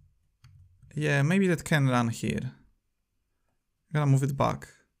 Yeah, maybe that can run here. I'm gonna move it back.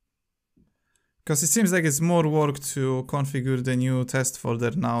 Because it seems like it's more work to configure the new test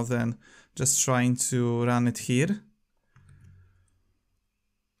folder now than just trying to run it here.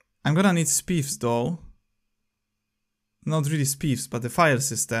 I'm gonna need spiffs though. Not really spiffs, but the file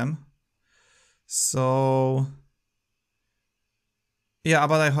system. So yeah,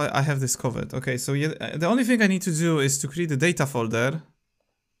 but I have this covered. Okay, so yeah, the only thing I need to do is to create a data folder.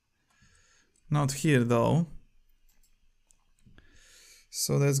 Not here though.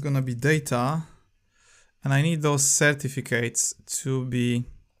 So that's gonna be data. And I need those certificates to be,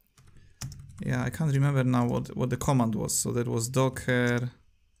 yeah, I can't remember now what the command was. So that was docker.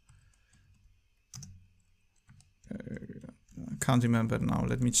 I can't remember now.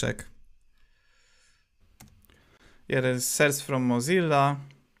 Let me check. Yeah, there's search from Mozilla.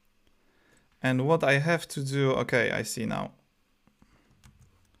 And what I have to do, okay, I see now.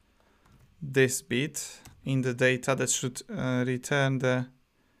 This bit in the data that should return the...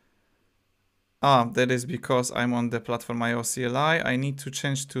 that is because I'm on the PlatformIO CLI. I need to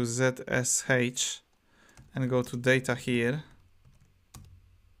change to ZSH and go to data here.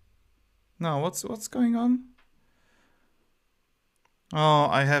 No, what's going on? Oh,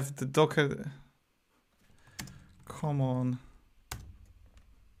 I have the Docker. Come on.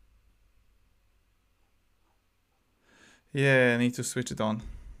 Yeah, I need to switch it on.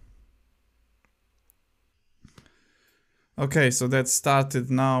 Okay, so that started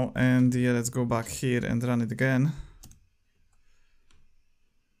now, and yeah, let's go back here and run it again.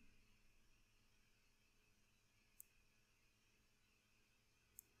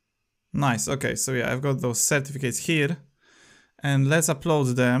 Nice, okay, so yeah, I've got those certificates here, and let's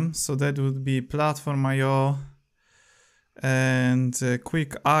upload them. So that would be PlatformIO and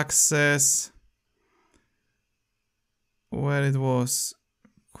quick access, where it was,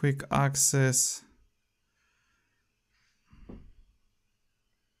 quick access.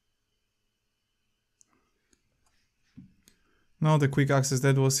 No, the quick access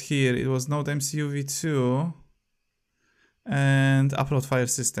that was here, it was Node MCU v2 and upload file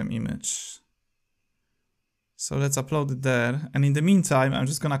system image. So let's upload it there. And in the meantime, I'm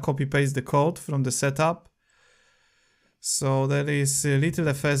just gonna copy paste the code from the setup. So that is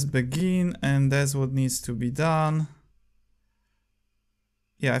little fs begin, and that's what needs to be done.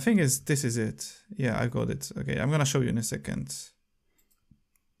 Yeah, I think this is it. Yeah, I got it. Okay, I'm gonna show you in a second.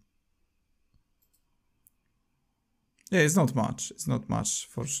 Yeah, it's not much. It's not much,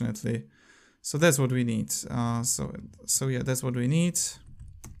 fortunately. So that's what we need. So yeah, that's what we need.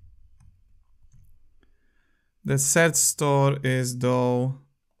 The set store is though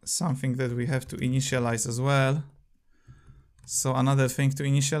something that we have to initialize as well. So another thing to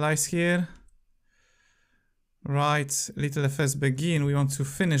initialize here. Right, little fs begin. We want to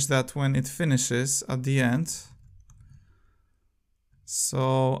finish that when it finishes at the end.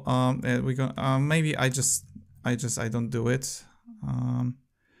 So we go. Maybe I don't do it.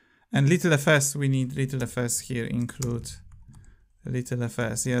 And little fs, we need little fs here, include little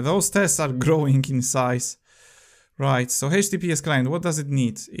fs. Yeah, those tests are growing in size. Right, so HTTPS client, what does it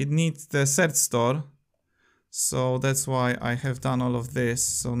need? It needs the set store. So that's why I have done all of this.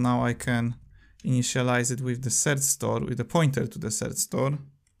 So now I can initialize it with the set store, with the pointer to the set store.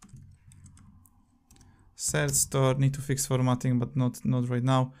 Set store, need to fix formatting, but not right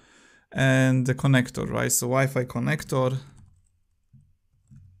now. And the connector, right? So Wi-Fi connector.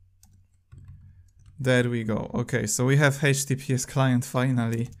 There we go. Okay, so we have HTTPS client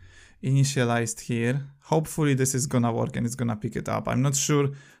finally initialized here. Hopefully this is gonna work and it's gonna pick it up. I'm not sure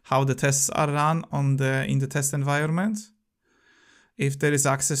how the tests are run on in the test environment. If there is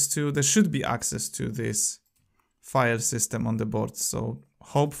access to, there should be access to this file system on the board. So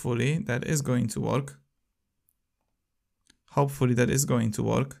hopefully that is going to work. Hopefully that is going to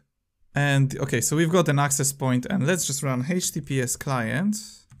work. And okay, so we've got an access point, and let's just run HTTPS client,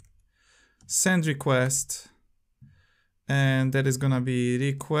 send request, and that is gonna be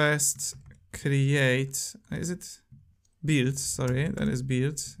request create, is it build? Sorry, that is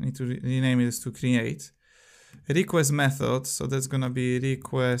build. I need to rename it to create. Request method, so that's gonna be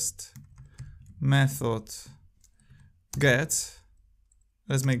request method get.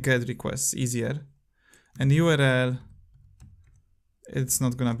 Let's make get requests easier. And URL, it's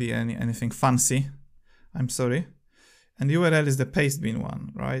not gonna be anything fancy. I'm sorry. And URL is the paste bin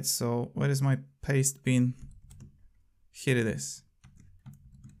one, right? So where is my paste bin? Here it is.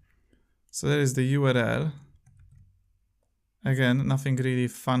 So there is the URL. Again, nothing really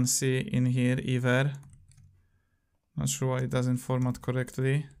fancy in here either. Not sure why it doesn't format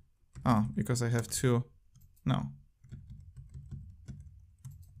correctly. Because I have two. No.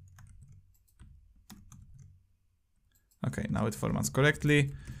 Okay, now it formats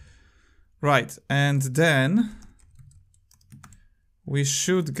correctly. Right, and then we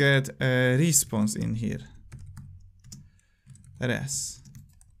should get a response in here. Res.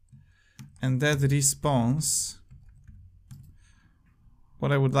 And that response,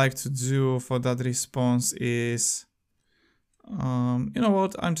 what I would like to do for that response is, you know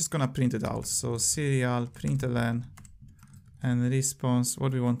what, I'm just gonna print it out. So serial, println, and response,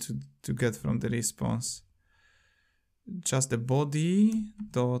 what we want to get from the response. Just the body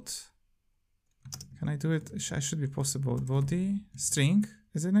dot, can I do it? I should be possible. Body string,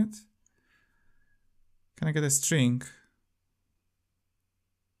 isn't it? Can I get a string?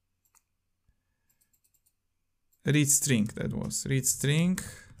 Read string, that was read string,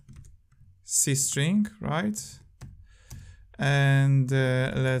 C string, right? And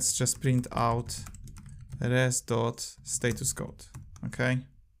let's just print out res.status code. Okay.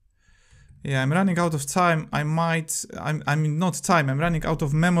 Yeah, I'm running out of time. I'm not time. I'm running out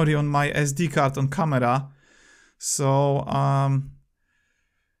of memory on my SD card on camera. So,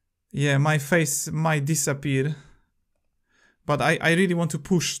 yeah, my face might disappear. But I really want to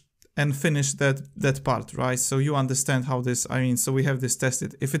push and finish that part, right? So you understand how this, so we have this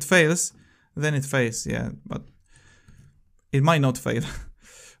tested. If it fails, then it fails, yeah, but it might not fail.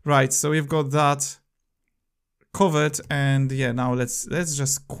 Right, so we've got that covered, and yeah, now let's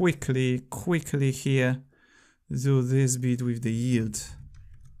just quickly here do this bit with the yield.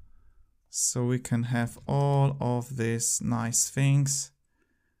 So we can have all of these nice things.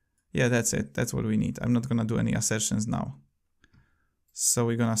 Yeah, that's it. That's what we need. I'm not gonna do any assertions now. So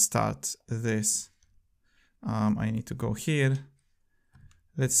we're gonna start this. I need to go here.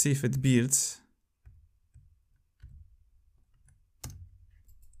 Let's see if it builds.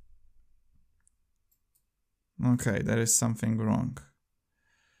 Okay, there is something wrong.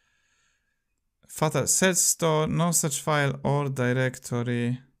 Fatal search store, no such file or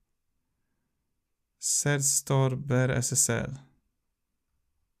directory. Search store bare SSL.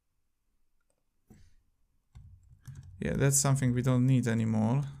 Yeah, that's something we don't need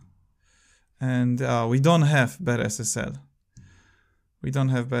anymore. And we don't have bare SSL. We don't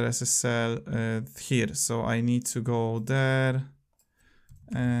have bare SSL here, so I need to go there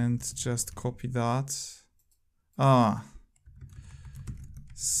and just copy that.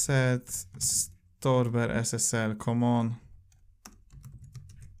 Set store bare SSL, come on.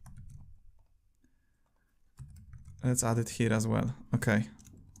 Let's add it here as well. Okay.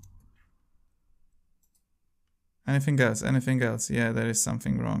 Anything else? Anything else? Yeah, there is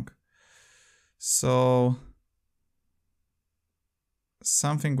something wrong. So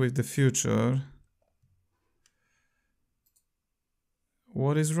something with the future.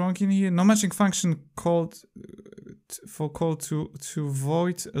 What is wrong in here? No matching function called to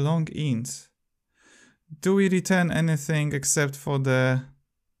void long int. Do we return anything except for the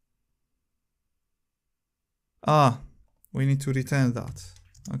we need to return that.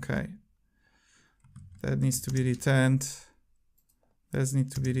 Okay. That needs to be returned. That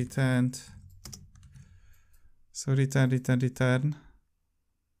needs to be returned. So return.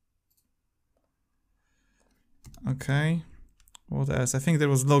 Okay. What else? I think there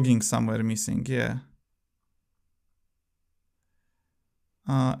was logging somewhere missing. Yeah.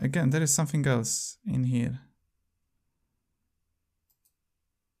 Again, there is something else in here.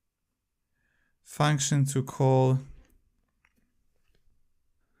 Function to call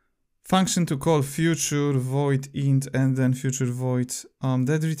future void int and then future void.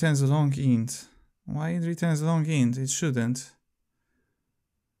 That returns a long int. Why it returns long int? It shouldn't.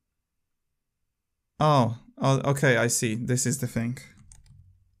 Oh, okay, I see. This is the thing.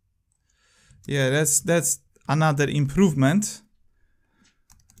 Yeah, that's another improvement.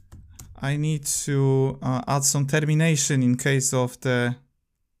 I need to add some termination in case of the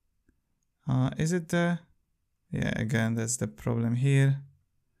is it the, yeah, again, that's the problem here.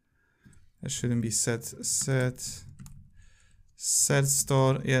 It shouldn't be set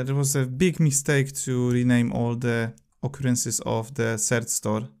store. Yeah, there was a big mistake to rename all the occurrences of the search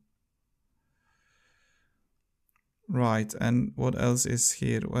store. Right, and what else is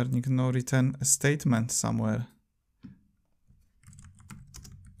here? Well, you can now return a statement somewhere.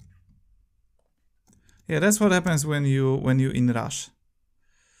 Yeah, that's what happens when you in rush.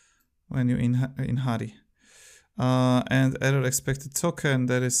 When you in hurry. And error expected token,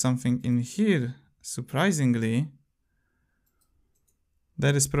 there is something in here, surprisingly.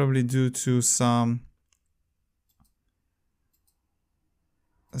 That is probably due to some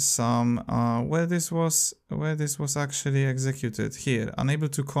where this was actually executed. Here, unable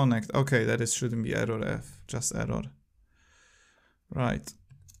to connect. Okay, that is shouldn't be error F, just error. Right.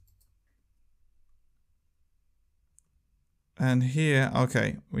 And here,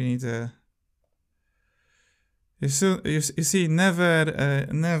 okay, we need a. You see, never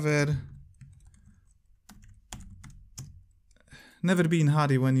be in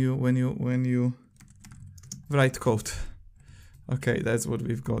hurry when you write code. Okay, that's what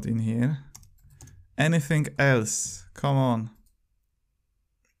we've got in here. Anything else? Come on.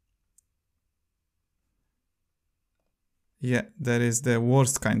 Yeah, that is the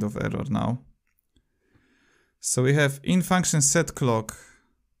worst kind of error now. So we have in function set clock.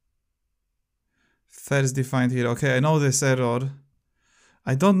 First defined here. Okay, I know this error.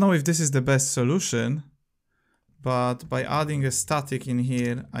 I don't know if this is the best solution, but by adding a static in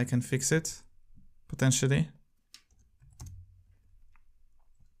here, I can fix it, potentially.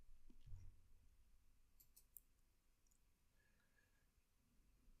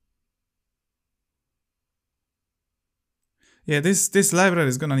 Yeah, this library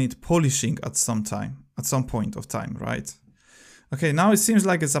is gonna need polishing at some point of time, right? Okay, now it seems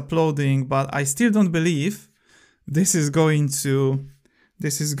like it's uploading, but I still don't believe this is going to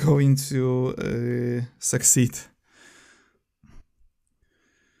succeed.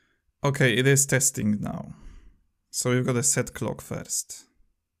 Okay, it is testing now. So we've got to set clock first.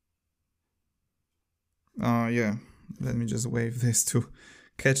 Yeah, let me just wave this to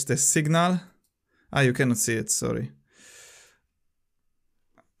catch the signal. You cannot see it, sorry.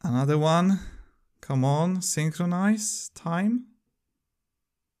 Another one. Come on, synchronize time.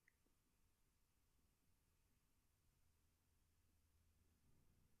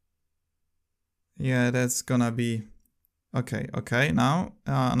 Yeah, that's gonna be okay. Now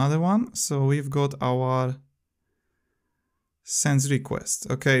another one. So we've got our sends request.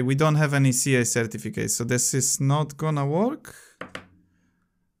 Okay, we don't have any CA certificates, so this is not gonna work.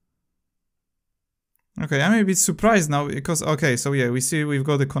 Okay, I'm a bit surprised now because, okay, so yeah, we see we've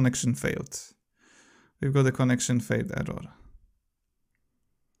got the connection failed. We've got the connection failed error.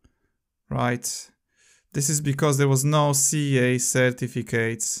 Right. This is because there was no CA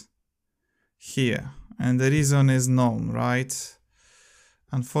certificates here. And the reason is known, right?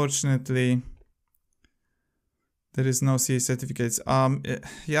 Unfortunately, there is no CA certificates.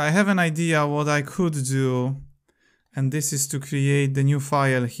 Yeah, I have an idea what I could do. And this is to create the new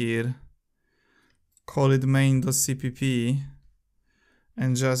file here. Call it main.cpp.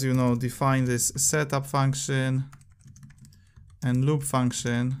 And just, you know, define this setup function and loop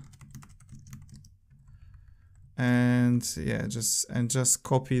function. And yeah, just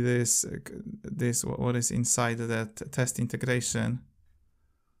copy this what is inside that test integration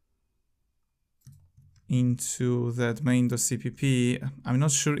into that main.cpp. I'm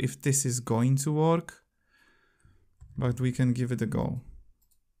not sure if this is going to work, but we can give it a go.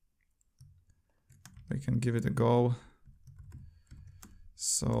 We can give it a go.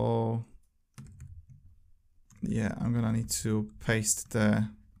 So yeah, I'm gonna need to paste the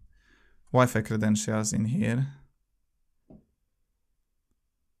Wi-Fi credentials in here.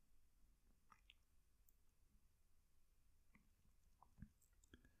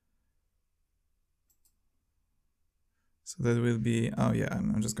 So that will be, oh yeah,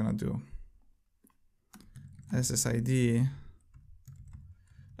 I'm just gonna do SSID,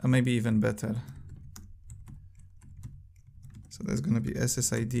 or maybe even better. So there's gonna be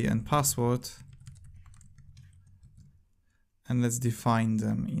SSID and password. And let's define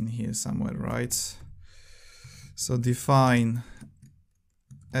them in here somewhere, right? So define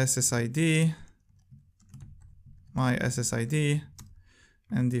SSID, my SSID,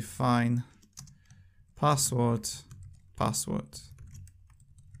 and define password.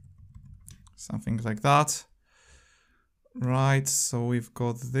 Something like that. Right, so we've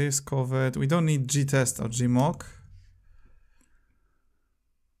got this covered. We don't need gtest or gmock.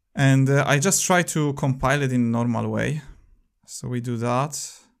 And I just try to compile it in a normal way. So we do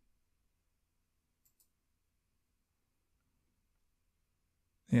that.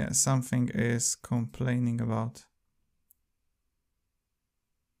 Yeah, something is complaining about.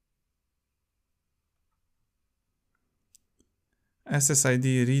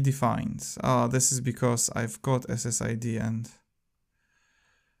 SSID redefined. This is because I've got SSID and...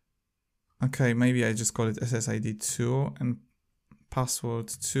 Okay, maybe I just call it SSID2 and password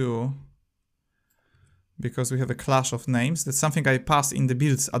 2. Because we have a clash of names. That's something I passed in the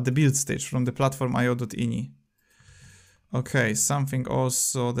builds at the build stage from the PlatformIO.ini. Okay, something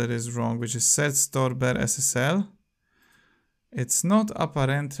also that is wrong, which is set store bar SSL. It's not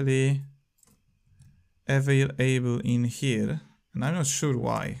apparently available in here, and I'm not sure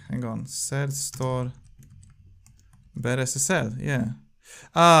why. Hang on, set store bar SSL.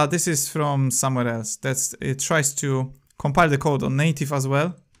 Yeah. This is from somewhere else. It tries to compile the code on native as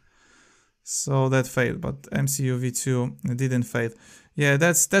well. So that failed, but MCU v2 didn't fail. Yeah,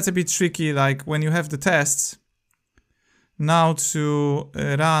 that's a bit tricky. Like when you have the tests, now to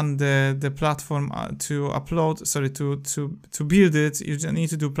run the platform to upload, sorry, to build it, you just need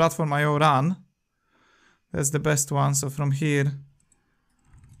to do PlatformIO run. That's the best one. So from here,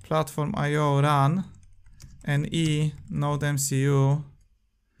 PlatformIO run and node MCU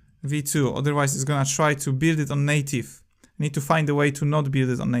v2. Otherwise, it's gonna try to build it on native. Need to find a way to not build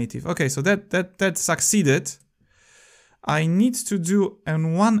it on native. Okay, so that succeeded. I need to do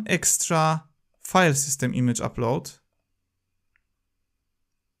one extra file system image upload.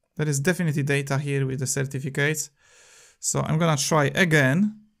 There is definitely data here with the certificates. So I'm gonna try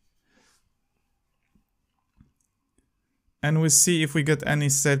again. And we'll see if we get any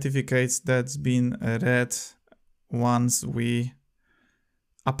certificates that's been read once we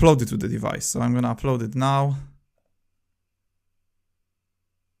upload it to the device. So I'm gonna upload it now.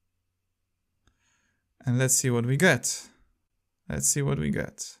 And let's see what we get. Let's see what we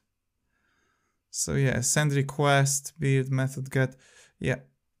get. So yeah, send request, build method get, yeah.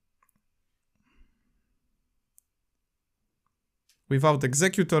 Without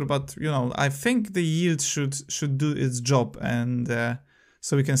executor, but you know, I think the yield should do its job, and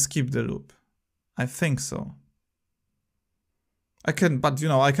so we can skip the loop. I think so. I can, but you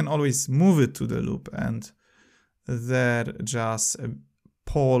know, I can always move it to the loop and there just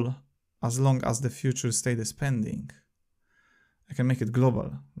poll as long as the future state is pending. I can make it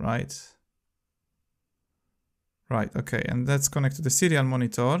global, right? Right, okay, and let's connect to the serial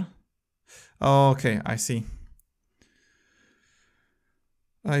monitor. Okay, I see.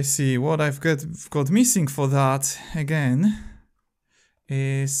 I see. What I've got missing for that, again,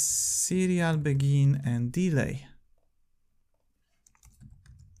 is serial begin and delay.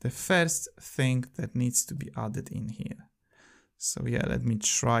 The first thing that needs to be added in here. So yeah, let me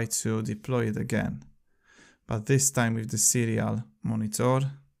try to deploy it again. But this time with the serial monitor.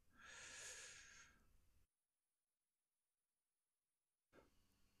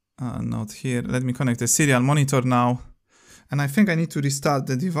 Not here. Let me connect the serial monitor now. And I think I need to restart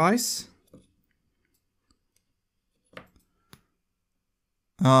the device.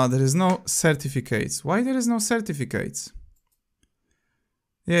 There is no certificates. Why there is no certificates?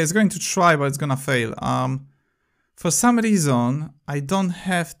 Yeah, it's going to try, but it's gonna fail. For some reason, I don't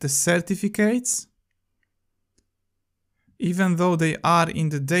have the certificates, even though they are in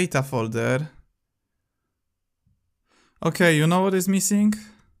the data folder. Okay, you know what is missing?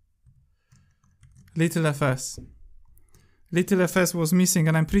 Little fs. Little fs was missing,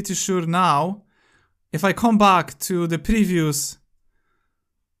 and I'm pretty sure now, if I come back to the previous,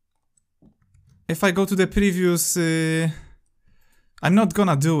 if I go to the previous, I'm not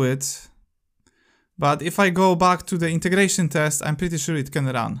gonna do it, but if I go back to the integration test, I'm pretty sure it can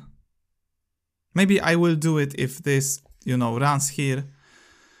run. Maybe I will do it if this, you know, runs here.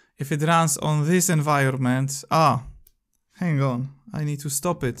 If it runs on this environment, hang on, I need to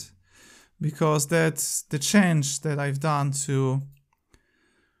stop it. Because that's the change that I've done to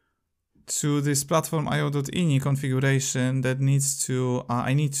this PlatformIO.ini configuration that needs to,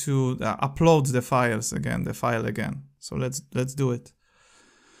 I need to upload the files again, the file again. So let's do it.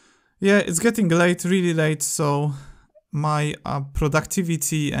 Yeah, it's getting late, really late, so my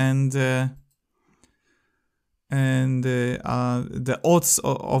productivity and the odds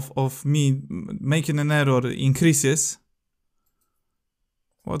of me making an error increases.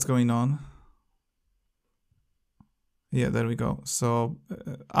 What's going on? Yeah, there we go. So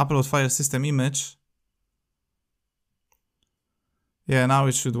upload file system image. Yeah, now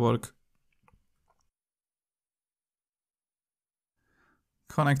it should work.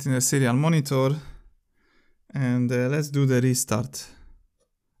 Connecting the serial monitor, and let's do the restart.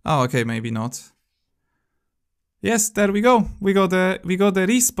 Oh, okay, maybe not. Yes, there we go. We got the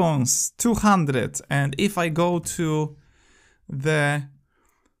response 200, and if I go to the,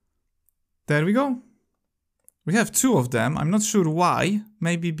 there we go. We have two of them. I'm not sure why.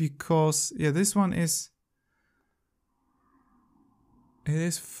 Maybe because, yeah, this one is, it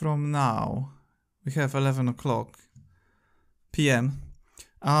is from now. We have 11 o'clock PM.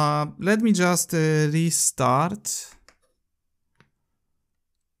 Let me just restart.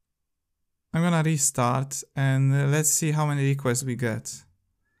 I'm gonna restart and let's see how many requests we get.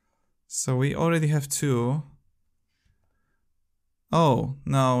 So we already have two. Oh,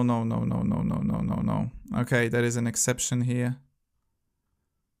 no. Okay, there is an exception here.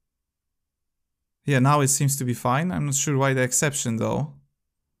 Yeah, now it seems to be fine. I'm not sure why the exception though.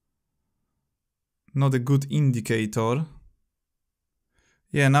 Not a good indicator.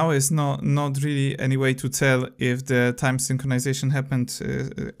 Yeah, now it's not really any way to tell if the time synchronization happened,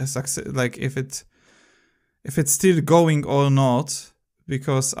 like if it's still going or not,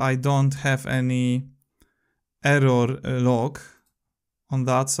 because I don't have any error log on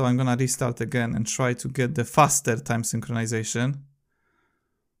that. So I'm gonna restart again and try to get the faster time synchronization.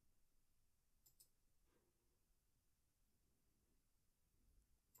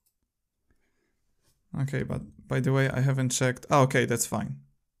 Okay, but by the way, I haven't checked. Oh, okay, that's fine.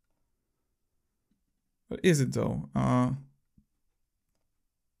 What is it though?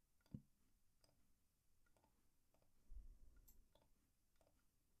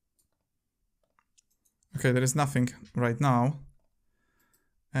 Okay, there is nothing right now.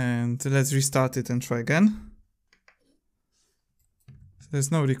 And let's restart it and try again. So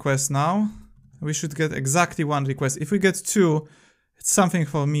there's no request now. We should get exactly one request. If we get two, it's something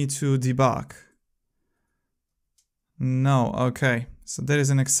for me to debug. No, okay. So there is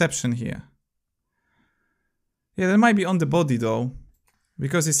an exception here. Yeah, that might be on the body though,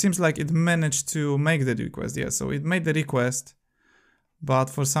 Because it seems like it managed to make the request. Yeah, so it made the request, but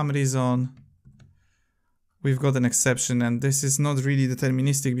for some reason we've got an exception, and this is not really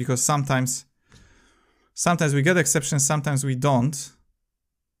deterministic because sometimes we get exceptions, sometimes we don't.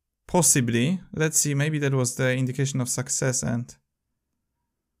 Possibly. Let's see, maybe that was the indication of success, and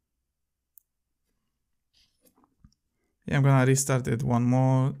yeah, I'm gonna restart it one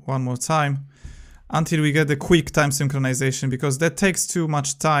more time until we get the quick time synchronization, because that takes too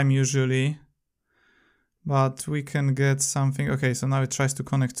much time usually. But we can get something. Okay, so now it tries to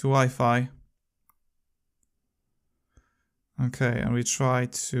connect to Wi-Fi. Okay, and we try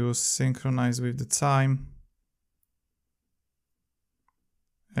to synchronize with the time.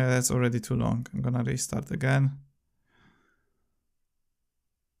 Yeah, that's already too long. I'm gonna restart again.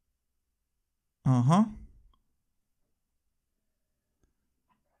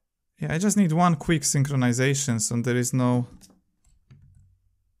 Yeah, I just need one quick synchronization, so there is no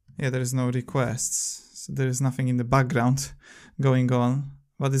requests. So there is nothing in the background going on.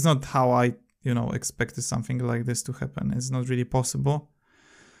 But it's not how I, expected something like this to happen. It's not really possible.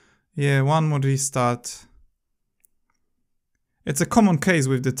 Yeah, one more restart. It's a common case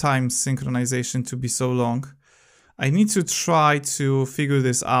with the time synchronization to be so long. I need to try to figure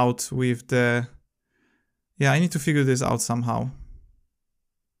this out with the... Yeah, I need to figure this out somehow.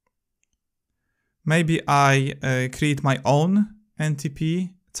 Maybe I create my own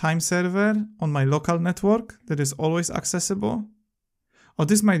NTP time server on my local network that is always accessible. Or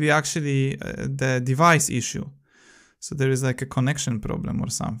this might be actually the device issue. So there is like a connection problem or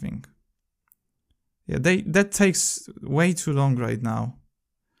something. Yeah, that takes way too long right now.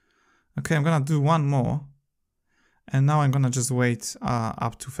 Okay, I'm gonna do one more. And now I'm gonna just wait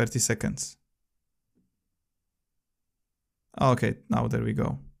up to 30 seconds. Okay, now there we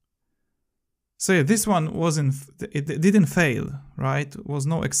go. So yeah, this one it didn't fail, right? It was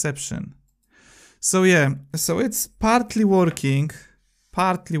no exception. So yeah, so it's partly working.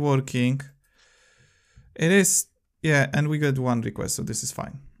 It is, yeah, and we got one request, so this is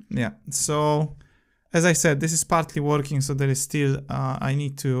fine. Yeah, so as I said, this is partly working, so there is still, I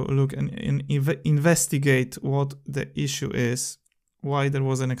need to look and investigate what the issue is, why there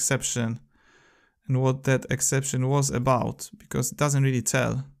was an exception, and what that exception was about, because it doesn't really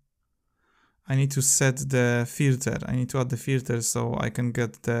tell. I need to set the filter, I need to add the filter so I can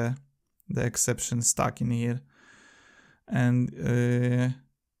get the exception stuck in here. And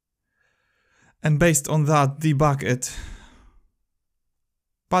based on that, debug it.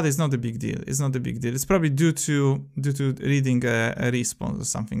 But it's not a big deal. It's not a big deal. It's probably due to reading a response or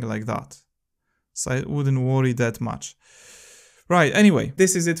something like that. So I wouldn't worry that much. Right, anyway,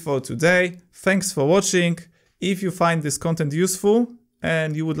 this is it for today. Thanks for watching. If you find this content useful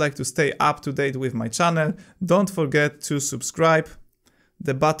and you would like to stay up to date with my channel, don't forget to subscribe.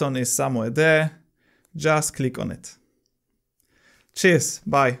 The button is somewhere there. Just click on it. Cheers,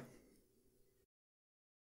 bye.